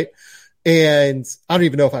 Right. And I don't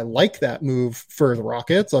even know if I like that move for the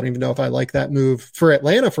Rockets. I don't even know if I like that move for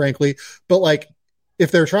Atlanta, frankly, but like, if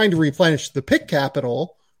they're trying to replenish the pick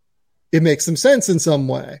capital, it makes some sense in some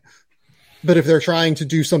way. But if they're trying to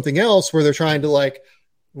do something else where they're trying to like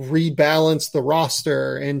rebalance the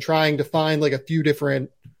roster and trying to find like a few different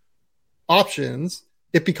options,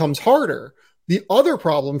 it becomes harder. The other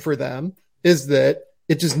problem for them is that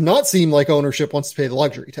it does not seem like ownership wants to pay the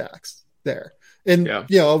luxury tax there. And,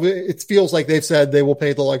 it feels like they've said they will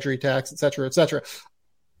pay the luxury tax, et cetera, et cetera.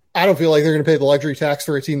 I don't feel like they're going to pay the luxury tax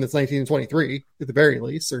for a team that's 19 and 23 at the very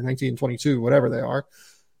least, or 19 and 22, whatever they are.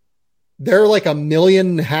 they're like $1.5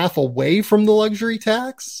 million away from the luxury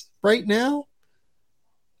tax right now.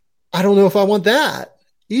 I don't know if I want that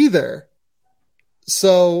either.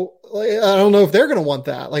 So I don't know if they're going to want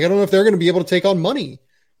that. Like, I don't know if they're going to be able to take on money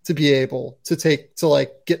to be able to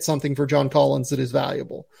like get something for John Collins that is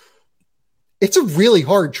valuable. It's a really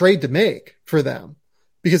hard trade to make for them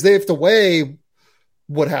because they have to weigh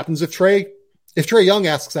what happens if Trae Young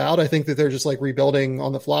asks out. I think that they're just like rebuilding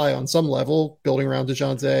on the fly on some level, building around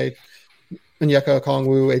DeJounte, Onyeka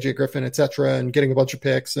Okongwu, AJ Griffin, etc., and getting a bunch of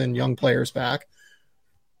picks and young players back.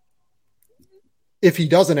 If he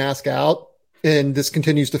doesn't ask out and this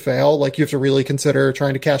continues to fail, like you have to really consider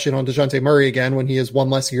trying to cash in on DeJounte Murray again when he has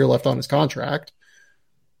one less year left on his contract.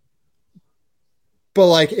 But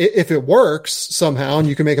like, if it works somehow and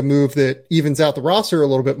you can make a move that evens out the roster a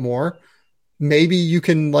little bit more, maybe you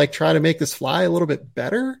can like try to make this fly a little bit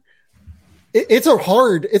better. It's a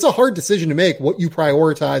hard decision to make what you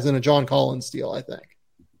prioritize in a John Collins deal, I think.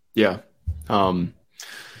 Yeah.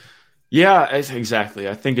 Yeah, exactly.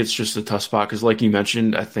 I think it's just a tough spot because like you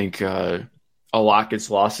mentioned, I think a lot gets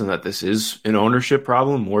lost in that this is an ownership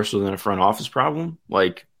problem more so than a front office problem.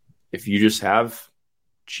 Like if you just have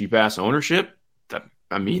cheap ass ownership,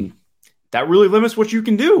 that really limits what you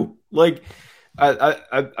can do. Like,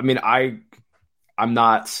 I'm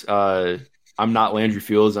not Landry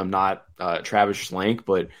Fields. I'm not Travis Schlenk,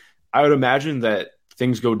 but I would imagine that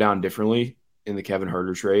things go down differently in the Kevin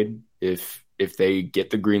Huerter trade if they get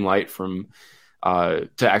the green light from to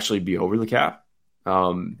actually be over the cap.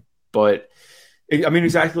 But I mean,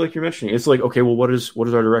 exactly like you're mentioning, it's like, okay, well, what is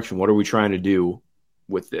our direction? What are we trying to do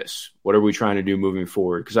with this? What are we trying to do moving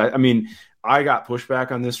forward? Because I got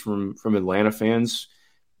pushback on this from Atlanta fans.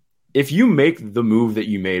 If you make the move that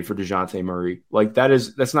you made for DeJounte Murray, like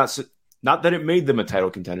that's not that it made them a title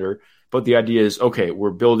contender, but the idea is, okay, we're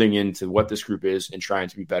building into what this group is and trying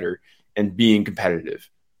to be better and being competitive.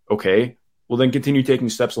 Okay, well then continue taking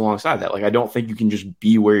steps alongside that. Like I don't think you can just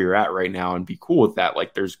be where you're at right now and be cool with that.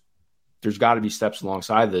 Like there's got to be steps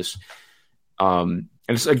alongside this. And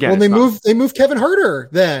it's, again, well, they move Kevin Huerter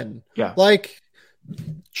then. Yeah, like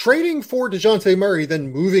trading for DeJounte Murray,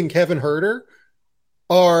 then moving Kevin Huerter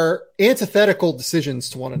are antithetical decisions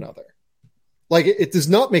to one another. Like it does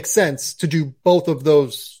not make sense to do both of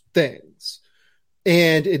those things.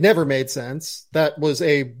 And it never made sense. That was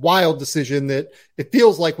a wild decision that it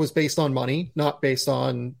feels like was based on money, not based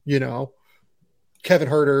on, Kevin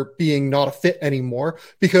Huerter being not a fit anymore.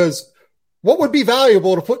 Because what would be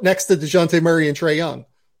valuable to put next to DeJounte Murray and Trae Young?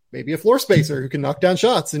 Maybe a floor spacer who can knock down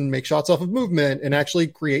shots and make shots off of movement and actually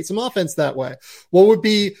create some offense that way. What would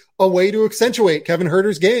be a way to accentuate Kevin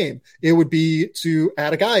Huerter's game? It would be to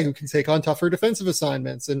add a guy who can take on tougher defensive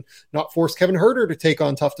assignments and not force Kevin Huerter to take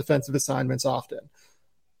on tough defensive assignments often.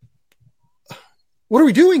 What are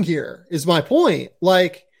we doing here is my point.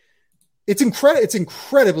 Like it's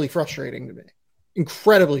incredibly frustrating to me.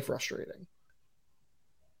 Incredibly frustrating.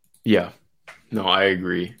 Yeah, no, I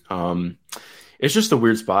agree. It's just a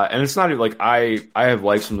weird spot. And it's not even like I have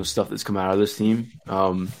liked some of the stuff that's come out of this team.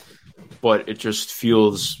 But it just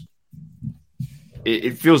feels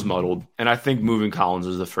it feels muddled. And I think moving Collins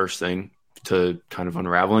is the first thing to kind of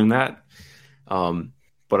unraveling that.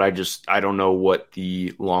 But I don't know what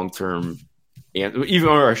the long-term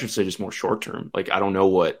or I should say just more short-term. Like I don't know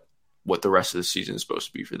what the rest of the season is supposed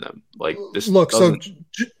to be for them. Like this so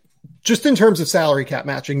just in terms of salary cap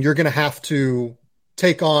matching, you're going to have to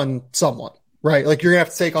take on someone. Right. Like you're gonna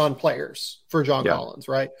have to take on players for John Collins,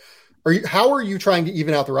 right? How are you trying to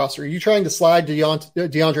even out the roster? Are you trying to slide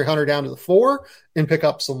DeAndre Hunter down to the 4 and pick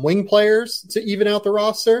up some wing players to even out the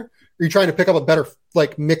roster? Are you trying to pick up a better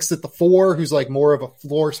like mix at the 4 who's like more of a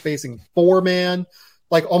floor spacing 4-man,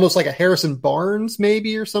 like almost like a Harrison Barnes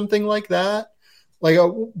maybe or something like that? Like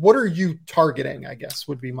what are you targeting, I guess,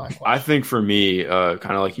 would be my question. I think for me, kind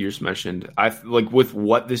of like you just mentioned, I like with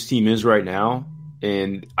what this team is right now,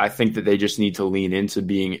 and I think that they just need to lean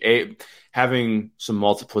into having some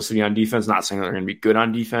multiplicity on defense. Not saying they're going to be good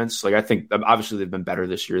on defense. Like I think obviously they've been better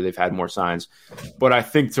this year. They've had more signs, but I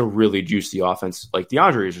think to really juice the offense, like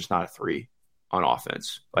DeAndre is just not a 3 on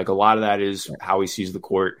offense. Like a lot of that is how he sees the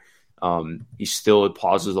court. He still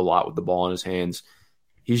pauses a lot with the ball in his hands.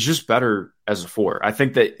 He's just better as a 4. I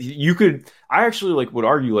think that I actually like would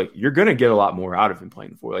argue like you're going to get a lot more out of him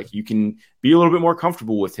playing the 4. Like you can be a little bit more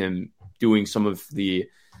comfortable with him doing some of the,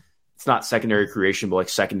 it's not secondary creation, but like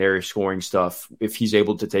secondary scoring stuff if he's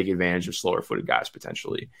able to take advantage of slower footed guys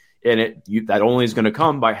potentially. And that only is going to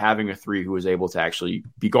come by having a 3 who is able to actually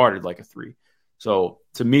be guarded like a 3. So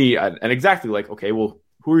to me, and exactly like, okay, well,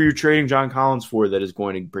 who are you trading John Collins for that is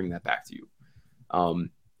going to bring that back to you?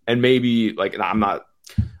 And maybe like, I'm not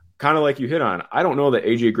kind of like you hit on, I don't know that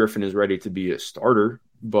AJ Griffin is ready to be a starter,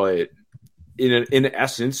 but in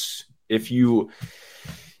essence, if you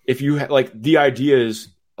like, the idea is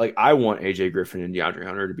like, I want AJ Griffin and DeAndre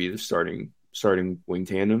Hunter to be the starting wing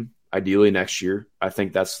tandem, ideally next year. I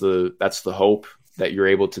think that's the hope, that you're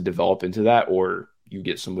able to develop into that, or you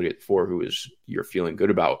get somebody at 4 who is you're feeling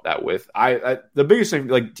good about that with. The biggest thing,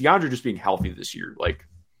 like DeAndre just being healthy this year, like,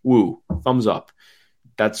 woo, thumbs up.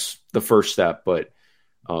 That's the first step, but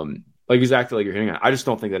like exactly like you're hitting on, I just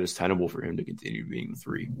don't think that it's tenable for him to continue being the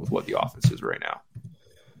 3 with what the offense is right now.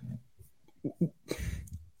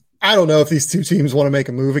 I don't know if these two teams want to make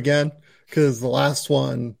a move again, because the last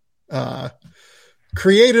one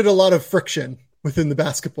created a lot of friction within the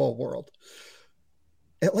basketball world.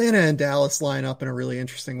 Atlanta and Dallas line up in a really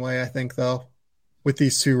interesting way, I think, though, with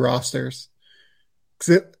these two rosters.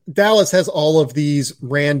 Because Dallas has all of these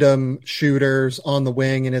random shooters on the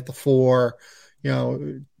wing and at the 4,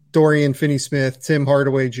 Dorian Finney-Smith, Tim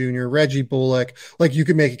Hardaway Jr., Reggie Bullock. Like, you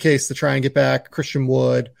could make a case to try and get back Christian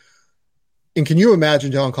Wood. And can you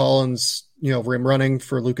imagine John Collins, rim running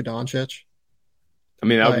for Luka Doncic? I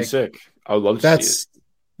mean, that would be sick. I would love to see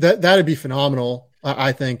it. That'd be phenomenal,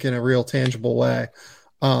 I think, in a real tangible way.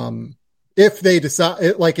 If they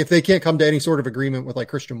decide, like, if they can't come to any sort of agreement with like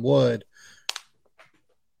Christian Wood,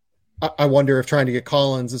 I wonder if trying to get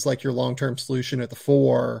Collins is like your long-term solution at the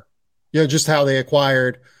 4. Just how they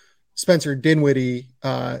acquired Spencer Dinwiddie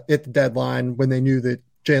at the deadline when they knew that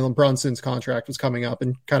Jalen Brunson's contract was coming up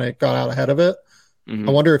and kind of got out ahead of it. Mm-hmm.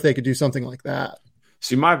 I wonder if they could do something like that.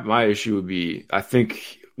 See, my issue would be, I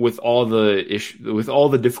think with all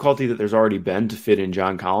the difficulty that there's already been to fit in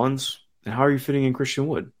John Collins, and how are you fitting in Christian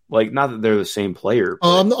Wood? Like, not that they're the same player.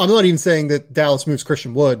 But... I'm not even saying that Dallas moves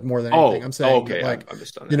Christian Wood more than anything. I'm saying, okay,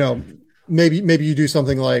 that, maybe you do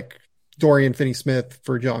something like Dorian Finney-Smith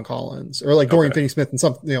for John Collins, or like Dorian Finney-Smith and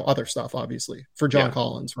some other stuff, obviously, for John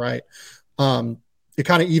Collins, right? It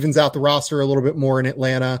kind of evens out the roster a little bit more in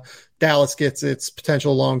Atlanta. Dallas gets its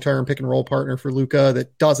potential long-term pick and roll partner for Luka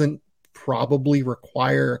that doesn't probably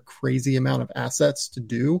require a crazy amount of assets to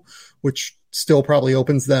do, which still probably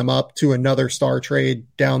opens them up to another star trade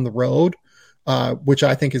down the road, which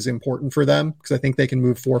I think is important for them, because I think they can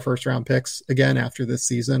move 4 first-round picks again after this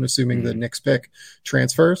season, assuming the Knicks pick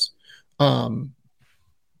transfers.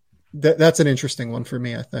 That's an interesting one for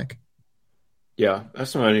me, I think. Yeah,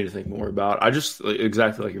 that's something I need to think more about. I just,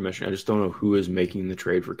 exactly like you mentioned, I just don't know who is making the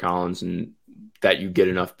trade for Collins and that you get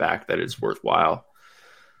enough back that it's worthwhile.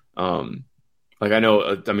 Like, I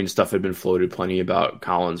know, stuff had been floated plenty about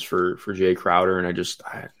Collins for Jay Crowder, and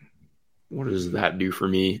what does that do for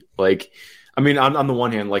me? Like, on the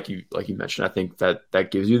one hand, like you mentioned, I think that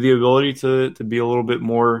gives you the ability to be a little bit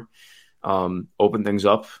more, open things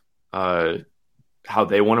up, how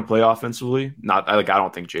they want to play offensively. I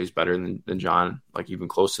don't think Jay's better than John, like even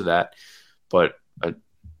close to that. But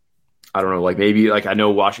I don't know, like maybe, like, I know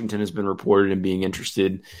Washington has been reported in being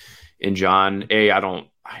interested in John. I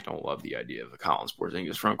don't love the idea of the Collins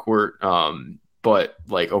Porzingis front court. But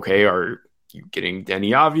like, okay, are you getting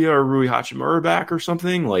Denny Avia or Rui Hachimura back or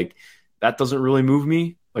something? Like, that doesn't really move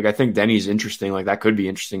me. Like, I think Denny's interesting. Like, that could be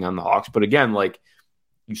interesting on the Hawks. But again, like,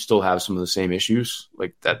 you still have some of the same issues.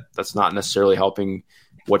 Like, that's not necessarily helping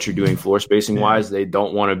what you're doing floor spacing wise. They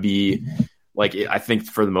don't want to be like, I think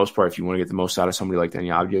for the most part, if you want to get the most out of somebody like Denny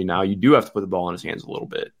Avdia now, you do have to put the ball in his hands a little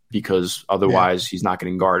bit, because otherwise he's not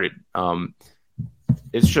getting guarded.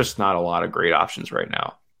 It's just not a lot of great options right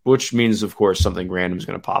now, which means, of course, something random is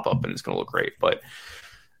going to pop up and it's going to look great. But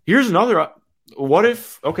here's another,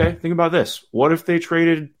 think about this. What if they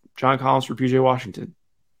traded John Collins for PJ Washington?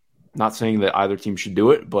 Not saying that either team should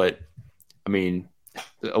do it, but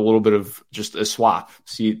a little bit of just a swap.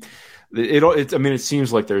 See, it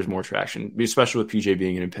seems like there's more traction, especially with PJ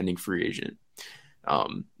being an impending free agent.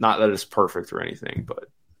 Not that it's perfect or anything, but.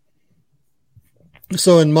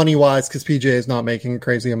 So in money wise, because PJ is not making a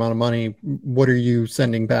crazy amount of money, what are you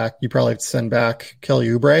sending back? You probably have to send back Kelly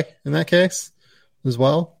Oubre in that case as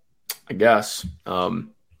well, I guess.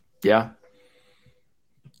 Yeah.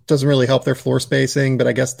 Doesn't really help their floor spacing, but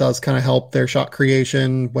I guess does kind of help their shot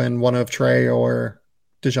creation when one of Trey or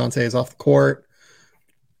DeJounte is off the court.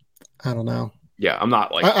 I don't know. Yeah, I'm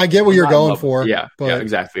not like... I get what you're going for. Yeah, but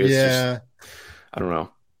exactly. It's just, I don't know.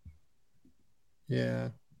 Yeah,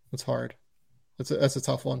 it's hard. That's a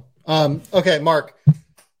tough one. Okay, Mark.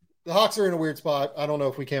 The Hawks are in a weird spot. I don't know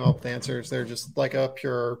if we came up with answers. They're just like a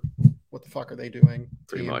pure, what the fuck are they doing?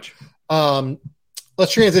 Pretty much.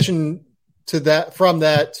 Let's transition from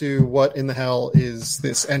that to what in the hell is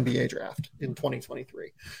this NBA draft in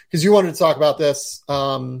 2023? Because you wanted to talk about this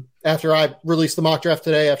after I released the mock draft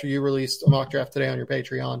today, after you released a mock draft today on your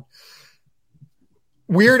Patreon.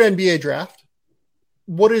 Weird NBA draft.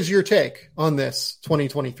 What is your take on this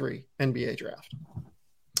 2023 NBA draft?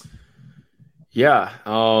 Yeah.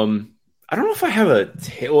 I don't know if I have a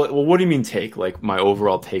take. Well, what do you mean take? Like my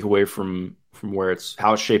overall takeaway from where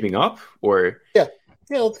how it's shaping up, or? Yeah,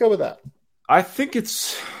 let's go with that. I think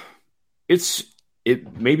it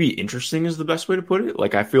may be interesting is the best way to put it.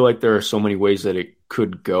 Like, I feel like there are so many ways that it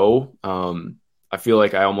could go. I feel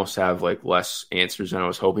like I almost have like less answers than I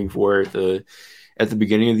was hoping for at the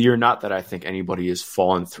beginning of the year. Not that I think anybody has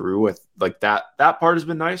fallen through with like that part has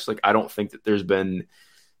been nice. Like, I don't think that there's been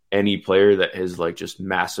any player that has like just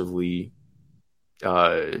massively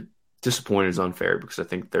disappointed is unfair, because I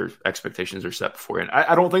think their expectations are set beforehand.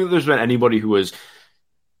 I don't think that there's been anybody who has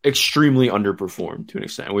extremely underperformed to an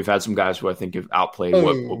extent. And we've had some guys who I think have outplayed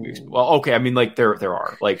what we. Well, okay, I mean, like there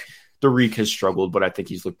are like Derek has struggled, but I think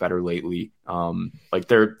he's looked better lately. Like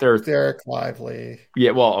they're Derek Lively.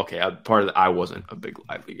 Yeah, well, okay. Part of that, I wasn't a big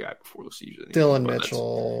Lively guy before the season. Dylan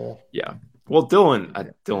Mitchell. Yeah, well,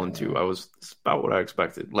 Dylan too. I was about what I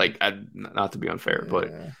expected. Like, not to be unfair,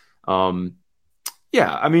 but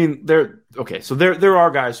yeah. I mean, so there are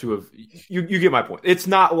guys who have. You get my point. It's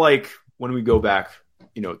not like when we go back,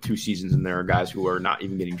 2 seasons, and there are guys who are not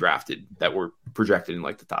even getting drafted that were projected in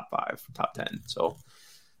like the top 5, top 10. So,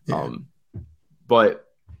 but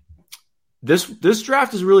this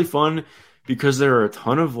draft is really fun because there are a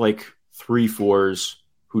ton of like 3-4s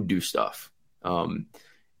who do stuff.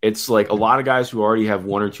 It's like a lot of guys who already have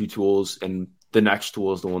 1 or 2 tools, and the next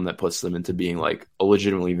tool is the one that puts them into being like a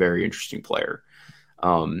legitimately very interesting player.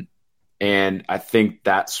 And I think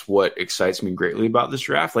that's what excites me greatly about this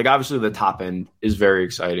draft. Like, obviously the top end is very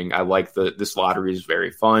exciting. I like this lottery is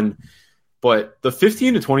very fun, but the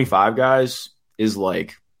 15 to 25 guys is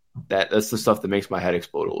like that's the stuff that makes my head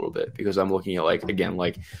explode a little bit, because I'm looking at like, again,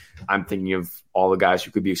 like I'm thinking of all the guys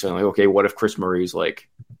who could be exciting. Like, okay, what if Chris Murray's like,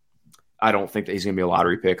 I don't think that he's going to be a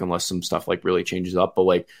lottery pick unless some stuff like really changes up. But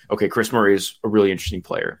like, okay, Chris Murray is a really interesting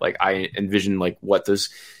player. Like, I envision like, what does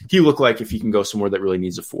he look like if he can go somewhere that really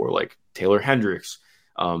needs a 4, like Taylor Hendricks.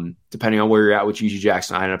 Depending on where you're at with Gigi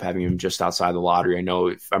Jackson, I ended up having him just outside the lottery. I know,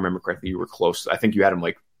 if I remember correctly, you were close. I think you had him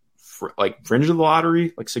like fringe of the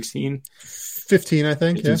lottery, like 16, 15, I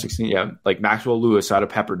think. 15, 16. Yeah. Like Maxwell Lewis out of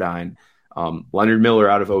Pepperdine, Leonard Miller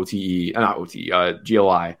out of GLI,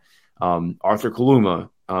 Arthur Kaluma.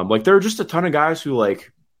 Like, there are just a ton of guys who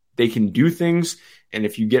like they can do things, and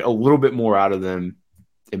if you get a little bit more out of them,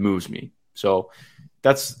 it moves me. So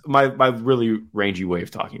that's my really rangy way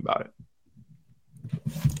of talking about it.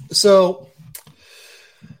 So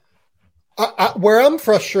where I'm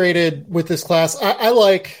frustrated with this class, I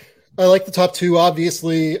like the top 2.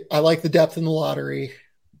 Obviously, I like the depth in the lottery.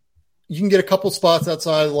 You can get a couple spots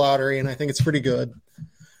outside of the lottery, and I think it's pretty good.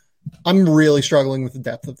 I'm really struggling with the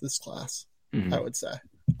depth of this class, I would say.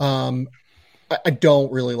 I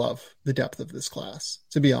don't really love the depth of this class,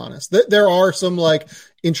 to be honest. There are some like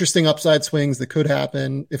interesting upside swings that could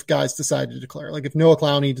happen if guys decide to declare. Like, if Noah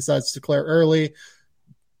Clowney decides to declare early,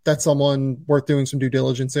 that's someone worth doing some due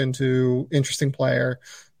diligence into. Interesting player.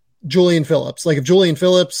 Julian Phillips. Like, if Julian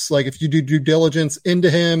Phillips, like if you do due diligence into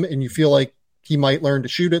him and you feel like he might learn to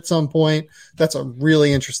shoot at some point, that's a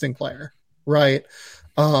really interesting player, right?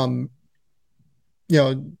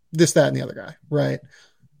 This, that, and the other guy, right?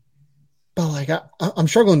 But like, I'm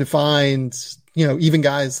struggling to find, even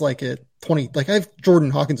guys like at 20, like I have Jordan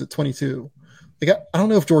Hawkins at 22. Like, I don't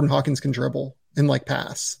know if Jordan Hawkins can dribble and like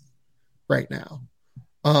pass right now.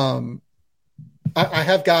 I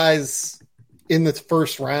have guys in the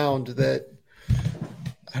first round that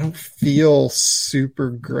I don't feel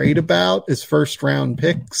super great about as first round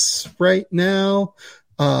picks right now.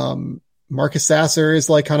 Marcus Sasser is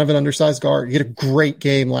like kind of an undersized guard. He had a great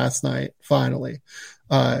game last night, finally.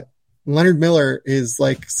 Leonard Miller is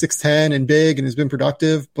like 6'10" and big and has been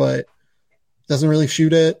productive, but doesn't really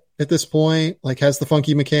shoot it at this point. Like, has the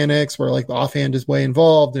funky mechanics where like the offhand is way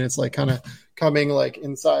involved, and it's like kind of coming like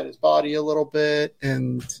inside his body a little bit.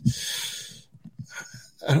 And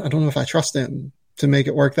I don't know if I trust him to make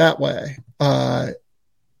it work that way.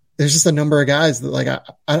 There's just a number of guys that like,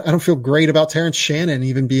 I don't feel great about Terrence Shannon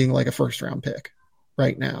even being like a first round pick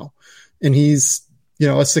right now. And he's, a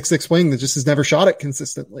 6'6" wing that just has never shot it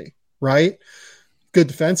consistently, right? Good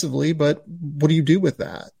defensively, but what do you do with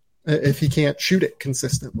that if he can't shoot it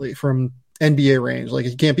consistently from NBA range? Like,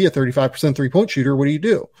 if you can't be a 35% 3-point shooter, what do you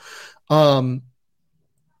do?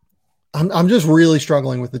 I'm just really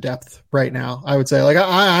struggling with the depth right now. I would say, like,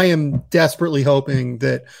 I am desperately hoping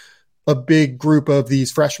that a big group of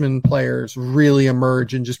these freshman players really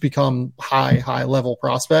emerge and just become high level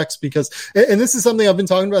prospects, because, and this is something I've been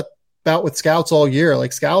talking about with scouts all year.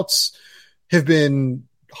 Like, scouts have been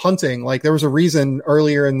hunting. Like, there was a reason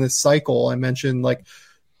earlier in this cycle I mentioned, like,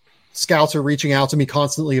 scouts are reaching out to me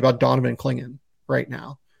constantly about Donovan Clingan right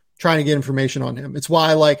now, trying to get information on him. It's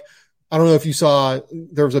why, like, I don't know if you saw,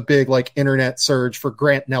 there was a big, like, internet surge for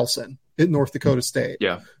Grant Nelson at North Dakota State.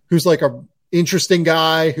 Yeah. Who's like a interesting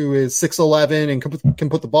guy who is 6'11" and can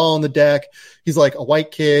put the ball on the deck. He's like a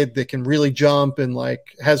white kid that can really jump and, like,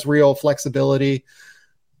 has real flexibility.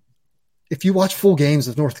 If you watch full games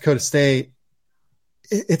of North Dakota State,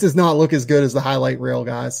 it does not look as good as the highlight reel,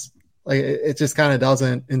 guys. Like, it just kind of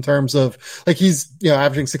doesn't, in terms of, like, he's,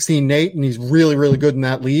 averaging 16 and 8, and he's really, really good in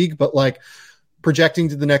that league. But, like, projecting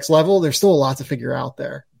to the next level, there's still a lot to figure out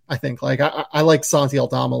there. I think, like, I like Santi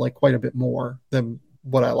Aldama, like, quite a bit more than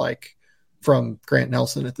what I like from Grant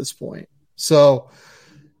Nelson at this point. So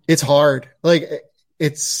it's hard. Like,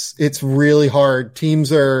 it's really hard.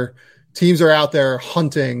 Teams are out there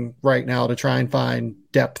hunting right now to try and find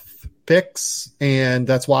depth picks. And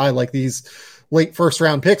that's why, like, these late first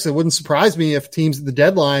round picks, it wouldn't surprise me if teams at the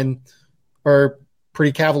deadline are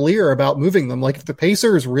pretty cavalier about moving them. Like, if the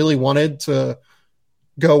Pacers really wanted to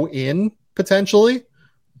go in potentially,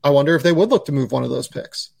 I wonder if they would look to move one of those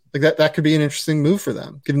picks. Like, that could be an interesting move for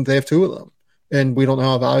them, given they have two of them, and we don't know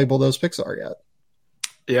how valuable those picks are yet.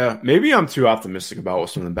 Yeah, maybe I'm too optimistic about what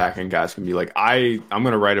some of the back end guys can be. Like, I'm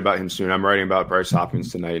going to write about him soon. I'm writing about Bryce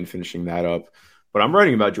Hopkins tonight and finishing that up, but I'm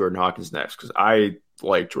writing about Jordan Hawkins next, because I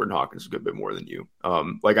like Jordan Hawkins a good bit more than you.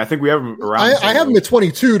 Like, I think we have him around. I have him at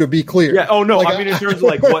 22, to be clear. Yeah. Oh no. Like, I mean, in terms of,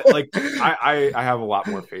 like, what, like, I have a lot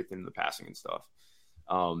more faith in the passing and stuff.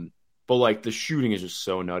 But, like, the shooting is just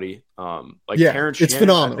so nutty. Like, yeah, Terrence it's Shannon,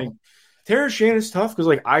 phenomenal. I think Terrence Shannon is tough, because,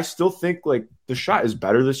 like, I still think, like, the shot is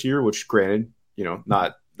better this year, which, granted,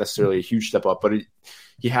 not necessarily a huge step up, but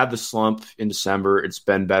he had the slump in December. It's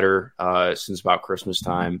been better since about Christmas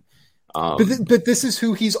time. But this is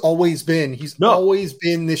who he's always been. He's always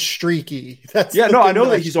been this streaky. I know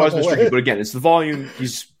that he's always been streaky, but again, it's the volume.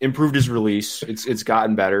 He's improved his release. It's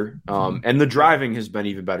gotten better. And the driving has been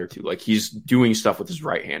even better too. Like, he's doing stuff with his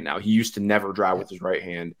right hand now. He used to never drive with his right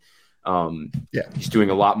hand. He's doing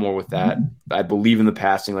a lot more with that. I believe in the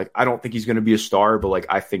passing. Like, I don't think he's going to be a star, but, like,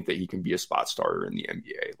 I think that he can be a spot starter in the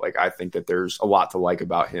NBA. Like, I think that there's a lot to like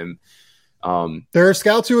about him. There are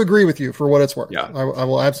scouts who agree with you, for what it's worth. Yeah. I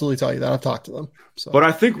will absolutely tell you that. I've talked to them. So, but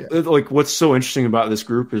I think like, what's so interesting about this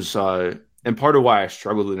group is, and part of why I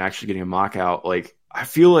struggled in actually getting a mock out, like, I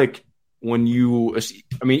feel like when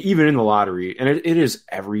even in the lottery, and it is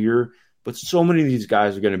every year, but so many of these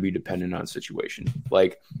guys are going to be dependent on situation.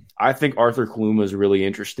 Like, I think Arthur Kaluma is really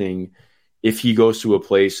interesting if he goes to a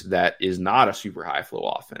place that is not a super high flow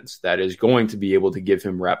offense, that is going to be able to give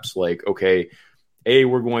him reps. Like, okay,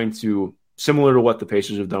 we're going to, similar to what the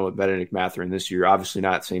Pacers have done with Benedict Mathurin this year, obviously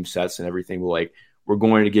not same sets and everything, but, like, we're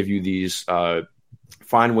going to give you these,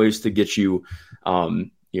 find ways to get you,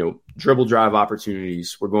 dribble drive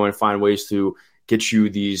opportunities. We're going to find ways to get you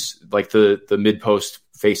these, like, the mid post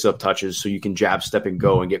face up touches, so you can jab, step, and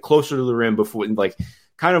go and get closer to the rim before, like,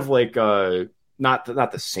 kind of like, not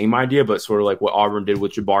the same idea, but sort of like what Auburn did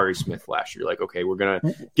with Jabari Smith last year. Like, okay, we're going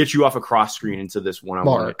to get you off a cross screen into this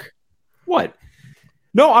one-on-one. Mark. What?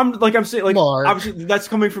 No, I'm saying, like, Mark. obviously that's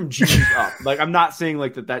coming from G's up. Like, I'm not saying,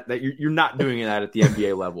 like, that you're not doing that at the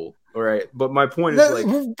NBA level. All right. But my point is,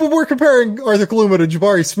 like, but we're comparing Arthur Kaluma to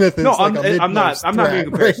Jabari Smith. No, I'm not making a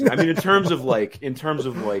comparison. Right? I mean, in terms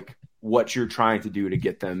of what you're trying to do to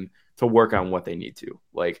get them to work on what they need to.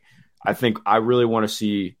 Like, I think I really want to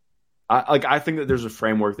see, I think that there's a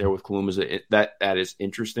framework there with Kaluma that is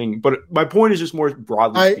interesting. But my point is just more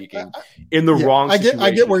broadly speaking, in the wrong situation.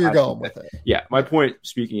 I get where you're going with it. Yeah, my point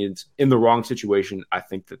speaking is, in the wrong situation, I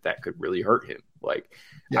think that could really hurt him. Like,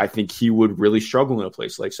 I think he would really struggle in a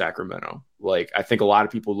place like Sacramento. Like, I think a lot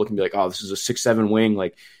of people look and be like, oh, this is a 6'7" wing.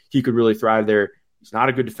 Like, he could really thrive there. He's not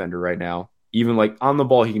a good defender right now. Even, like, on the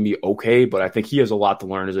ball, he can be okay, but I think he has a lot to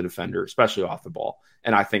learn as a defender, especially off the ball.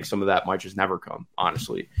 And I think some of that might just never come,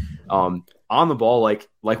 honestly. On the ball, like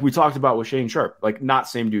we talked about with Shane Sharp, like, not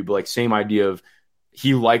same dude, but, like, same idea of,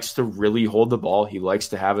 he likes to really hold the ball. He likes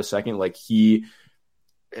to have a second. Like,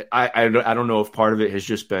 I don't know if part of it has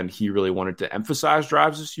just been he really wanted to emphasize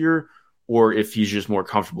drives this year, or if he's just more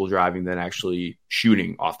comfortable driving than actually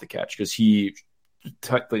shooting off the catch, because he'll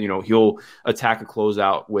attack a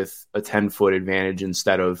closeout with a 10-foot advantage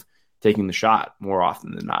instead of taking the shot more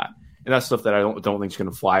often than not. And that's stuff that I don't think is going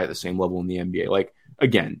to fly at the same level in the NBA. Like,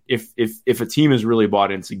 again, if a team is really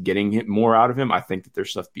bought into getting more out of him, I think that there's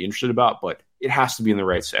stuff to be interested about, but it has to be in the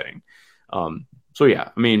right setting. So yeah,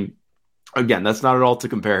 I mean, again, that's not at all to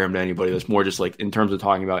compare him to anybody. That's more just like in terms of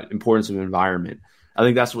talking about importance of environment. I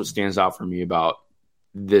think that's what stands out for me about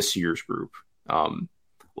this year's group.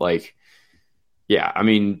 Yeah, I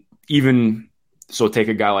mean, even so, take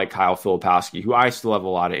a guy like Kyle Filipowski, who I still have a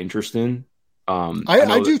lot of interest in.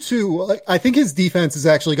 I do too. I think his defense has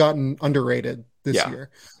actually gotten underrated this year.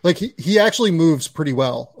 Like he actually moves pretty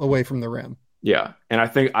well away from the rim. Yeah. And I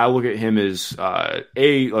think I look at him as like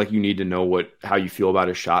you need to know how you feel about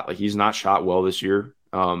his shot. Like he's not shot well this year,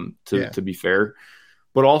 to be fair,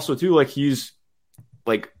 but also too, like he's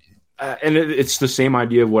like, and it's the same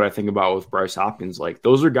idea of what I think about with Bryce Hopkins. Like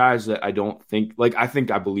those are guys that I don't think, like, I think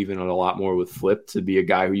I believe in it a lot more with Flip to be a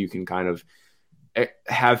guy who you can kind of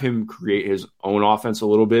have him create his own offense a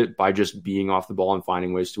little bit by just being off the ball and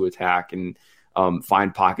finding ways to attack and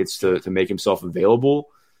find pockets to make himself available.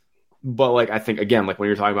 But like, I think again, like when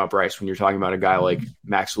you're talking about Bryce, when you're talking about a guy like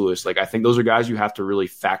Max Lewis, like I think those are guys you have to really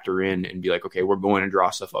factor in and be like, okay, we're going to draw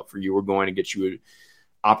stuff up for you. We're going to get you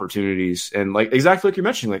opportunities. And like, exactly like you're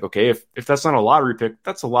mentioning, like, okay, if that's not a lottery pick,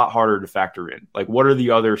 that's a lot harder to factor in. Like, what are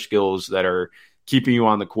the other skills that are keeping you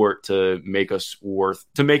on the court to make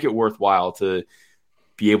it worthwhile to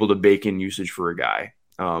be able to bake in usage for a guy?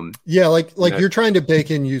 You're trying to bake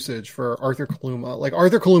in usage for Arthur Kaluma. Like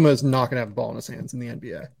Arthur Kaluma is not going to have the ball in his hands in the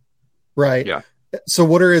NBA. Right. Yeah. So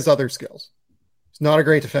what are his other skills? He's not a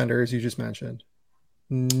great defender, as you just mentioned.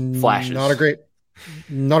 Flashes. Not a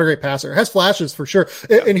great passer. Has flashes for sure.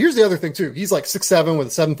 Yeah. And here's the other thing too. He's like 6'7" with a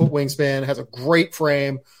 7-foot wingspan, has a great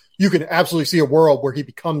frame. You can absolutely see a world where he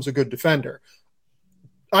becomes a good defender.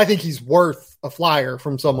 I think he's worth a flyer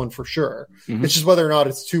from someone for sure. Mm-hmm. It's just whether or not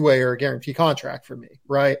it's 2-way or a guarantee contract for me.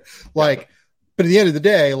 Right. Like, but at the end of the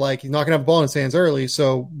day, like he's not going to have a ball in his hands early.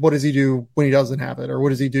 So what does he do when he doesn't have it? Or what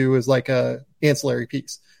does he do as like a ancillary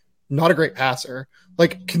piece? Not a great passer,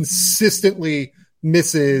 like consistently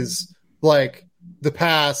misses like the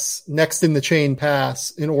pass next in the chain pass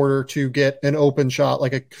in order to get an open shot,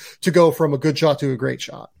 like to go from a good shot to a great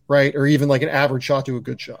shot. Right. Or even like an average shot to a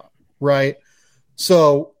good shot. Right.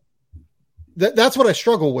 So that's what I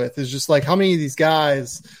struggle with is just like how many of these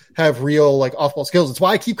guys have real like off-ball skills. It's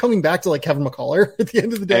why I keep coming back to like Kevin McCullough at the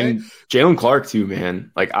end of the day. And Jalen Clark too,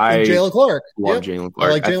 man. Like Jalen Clark. Love Jalen Clark.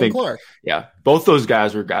 I like Jalen Clark. Yeah. Both those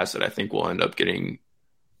guys are guys that I think will end up getting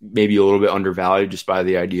maybe a little bit undervalued just by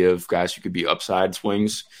the idea of guys who could be upside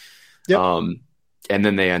swings. Yep. And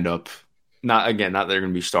then they end up not that they're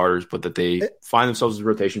going to be starters, but that they find themselves as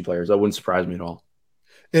rotation players. That wouldn't surprise me at all.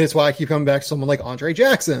 And it's why I keep coming back to someone like Andre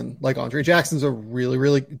Jackson. Like Andre Jackson's a really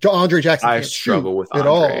Andre Jackson. I struggle with Andre at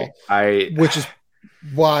all, which is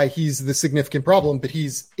why he's the significant problem. But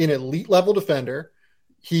he's an elite level defender.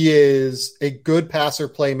 He is a good passer,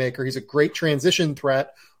 playmaker. He's a great transition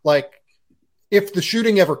threat. Like if the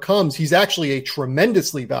shooting ever comes, he's actually a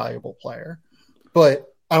tremendously valuable player. But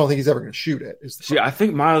I don't think he's ever going to shoot it. See, I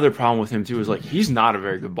think my other problem with him too is like he's not a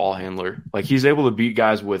very good ball handler. Like he's able to beat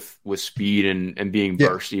guys with speed and being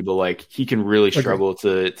bursty, but like he can really struggle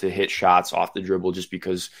to hit shots off the dribble just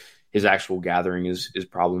because his actual gathering is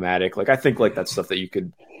problematic. Like I think like that's stuff that you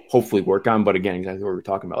could hopefully work on. But again, exactly what we're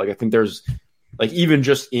talking about. Like I think there's like even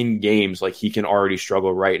just in games, like he can already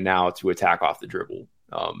struggle right now to attack off the dribble.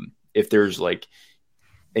 If there's like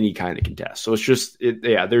any kind of contest. So it's just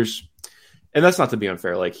there's. And that's not to be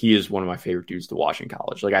unfair. Like he is one of my favorite dudes to watch in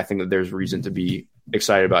college. Like I think that there's reason to be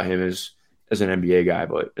excited about him as an NBA guy,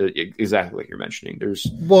 but exactly like you're mentioning,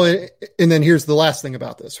 and then here's the last thing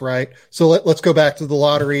about this, right? So let's go back to the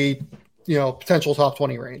lottery, potential top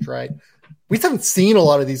 20 range, right? We haven't seen a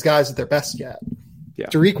lot of these guys at their best yet. Yeah.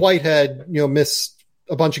 Dariq Whitehead, missed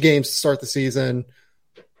a bunch of games to start the season.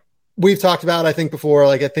 We've talked about, I think before,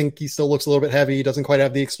 like I think he still looks a little bit heavy. He doesn't quite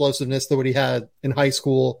have the explosiveness that what he had in high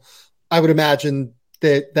school. I would imagine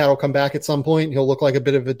that'll come back at some point. He'll look like a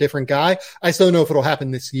bit of a different guy. I still don't know if it'll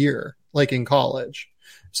happen this year, like in college.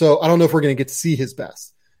 So I don't know if we're going to get to see his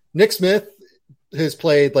best. Nick Smith has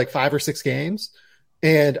played like 5 or 6 games.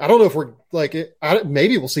 And I don't know if we're like,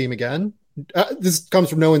 maybe we'll see him again. This comes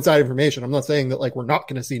from no inside information. I'm not saying that like we're not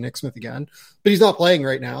going to see Nick Smith again, but he's not playing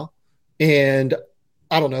right now. And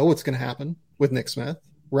I don't know what's going to happen with Nick Smith,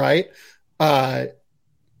 right?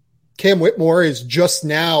 Cam Whitmore is just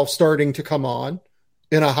now starting to come on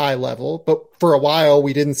in a high level, but for a while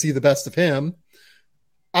we didn't see the best of him.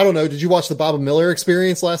 I don't know. Did you watch the Bob Miller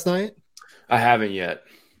Experience last night? I haven't yet.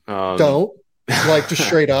 Don't like just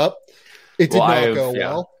straight up. It did not go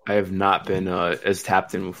well. I have not been as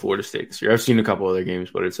tapped in with Florida State this year. I've seen a couple other games,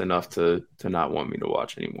 but it's enough to not want me to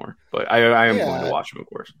watch anymore. But I am going to watch them, of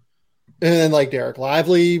course. And then, like, Derek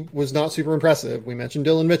Lively was not super impressive. We mentioned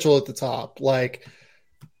Dylan Mitchell at the top. Like,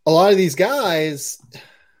 a lot of these guys,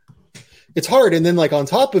 it's hard. And then, like, on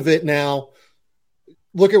top of it now,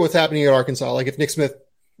 look at what's happening at Arkansas. Like, if Nick Smith,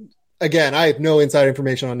 again, I have no inside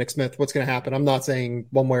information on Nick Smith, what's going to happen. I'm not saying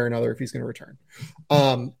one way or another if he's going to return.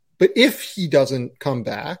 But if he doesn't come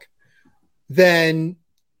back, then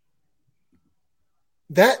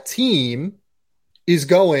that team is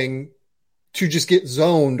going to just get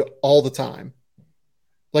zoned all the time.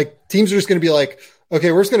 Like, teams are just going to be like,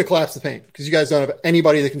 okay, we're just going to collapse the paint because you guys don't have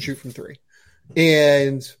anybody that can shoot from three.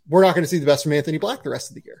 And we're not going to see the best from Anthony Black the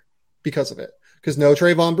rest of the year because of it. Because no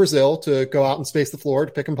Trayvon Brazile to go out and space the floor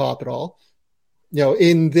to pick and pop it all. You know,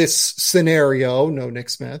 in this scenario, no Nick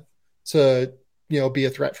Smith to, you know, be a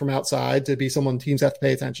threat from outside, to be someone teams have to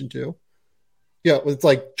pay attention to. Yeah, it's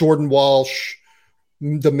like Jordan Walsh,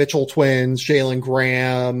 the Mitchell twins, Jalen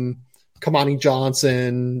Graham, Kamani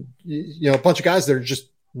Johnson, you know, a bunch of guys that are just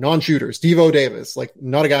non-shooters. Devo Davis, like,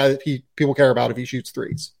 not a guy that people care about if he shoots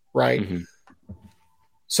threes, right? Mm-hmm.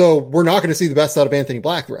 So we're not going to see the best out of Anthony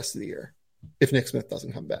Black the rest of the year if Nick Smith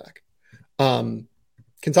doesn't come back.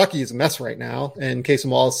 Kentucky is a mess right now, and Casey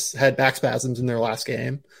Wallace had back spasms in their last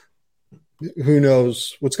game. Who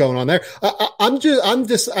knows what's going on there?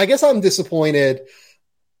 I guess I'm disappointed.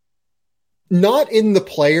 Not in the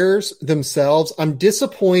players themselves. I'm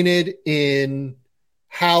disappointed in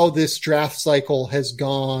how this draft cycle has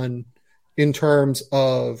gone in terms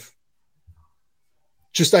of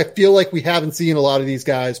just, I feel like we haven't seen a lot of these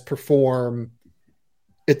guys perform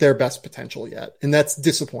at their best potential yet. And that's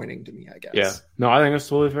disappointing to me, I guess. Yeah. No, I think that's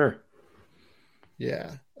totally fair.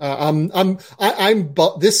 Yeah.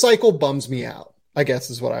 This cycle bums me out, I guess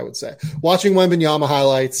is what I would say. Watching Wembanyama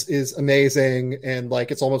highlights is amazing. And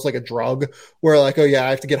like, it's almost like a drug where like, oh yeah, I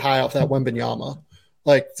have to get high off that Wembanyama,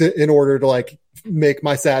 like in order to like make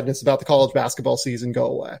my sadness about the college basketball season go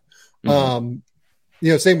away. Mm-hmm.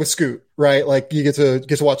 You know, same with Scoot, right? Like you get to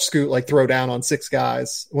watch Scoot like throw down on 6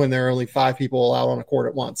 guys when there are only 5 people out on a court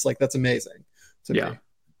at once. Like that's amazing to me.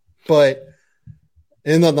 But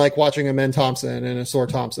and then like watching Amen Thompson and Asor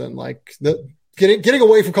Thompson, like getting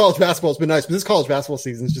away from college basketball has been nice, but this college basketball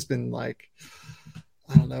season has just been like,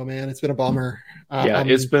 I don't know, man. It's been a bummer.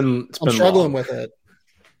 I'm struggling long. with it.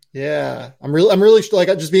 Yeah, I'm really like,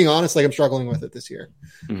 just being honest, like I'm struggling with it this year.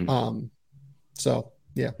 Mm-hmm. So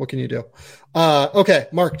yeah, what can you do? Okay,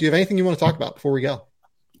 Mark, do you have anything you want to talk about before we go?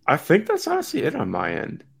 I think that's honestly it on my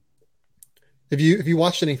end. Have you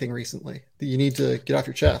watched anything recently that you need to get off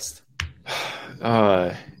your chest?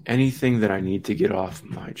 Anything that I need to get off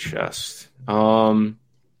my chest. I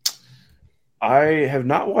have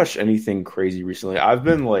not watched anything crazy recently. I've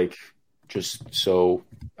been like just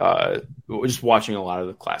watching a lot of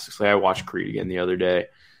the classics. Like I watched Creed again the other day.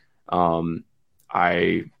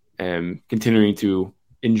 I am continuing to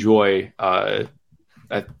enjoy. I've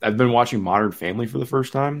been watching Modern Family for the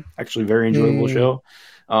first time. Actually, very enjoyable show.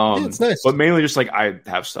 Yeah, it's nice, but mainly just like I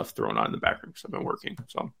have stuff thrown on in the background because I've been working.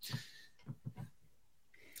 So.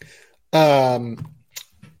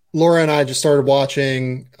 Laura and I just started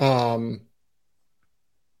watching The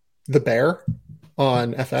Bear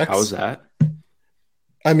on FX. How's that?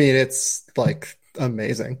 I mean, it's like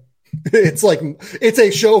amazing. It's like it's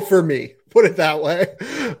a show for me, put it that way.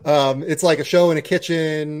 It's like a show in a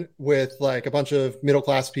kitchen with like a bunch of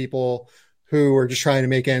middle-class people who are just trying to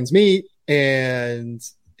make ends meet, and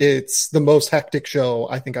it's the most hectic show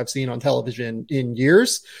I think I've seen on television in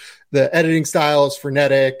years. The editing style is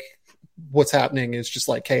frenetic. What's happening is just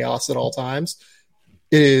like chaos at all times.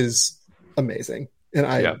 It is amazing, and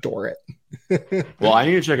I adore it. Well, I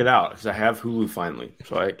need to check it out because I have Hulu finally,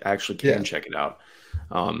 so I actually can check it out.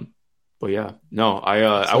 But yeah, no,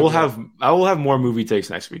 I will have more movie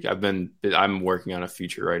takes next week. I'm working on a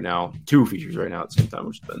feature right now, 2 features right now at the same time,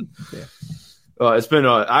 which has been it's been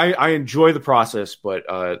I enjoy the process, but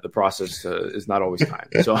the process is not always kind.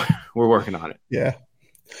 So we're working on it. Yeah.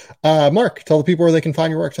 Mark, tell the people where they can find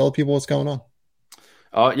your work. Tell the people what's going on.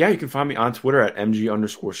 You can find me on Twitter at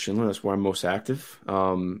MG_Schindler. That's where I'm most active.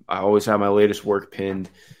 I always have my latest work pinned.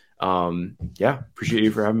 Appreciate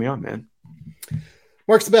you for having me on, man.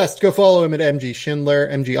 Mark's the best. Go follow him at MG Schindler,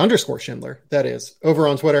 MG_Schindler. That is over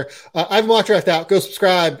on Twitter. I have a mock draft out. Go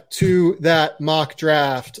subscribe to that mock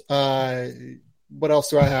draft. What else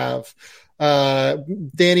do I have?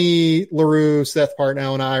 Danny LaRue, Seth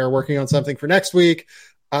Partnow, and I are working on something for next week.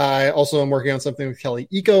 I also am working on something with Kelly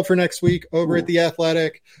Eco for next week over at The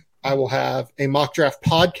Athletic. I will have a mock draft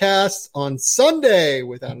podcast on Sunday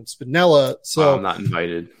with Adam Spinella. So I'm not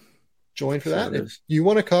invited. Join for that. If you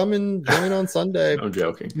want to come and join on Sunday, I'm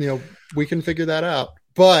joking. We can figure that out.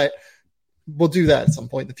 But we'll do that at some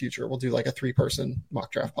point in the future. We'll do like a 3-person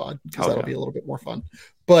mock draft pod because that'll be a little bit more fun.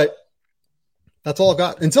 But that's all I've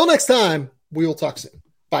got. Until next time, we will talk soon.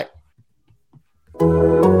 Bye.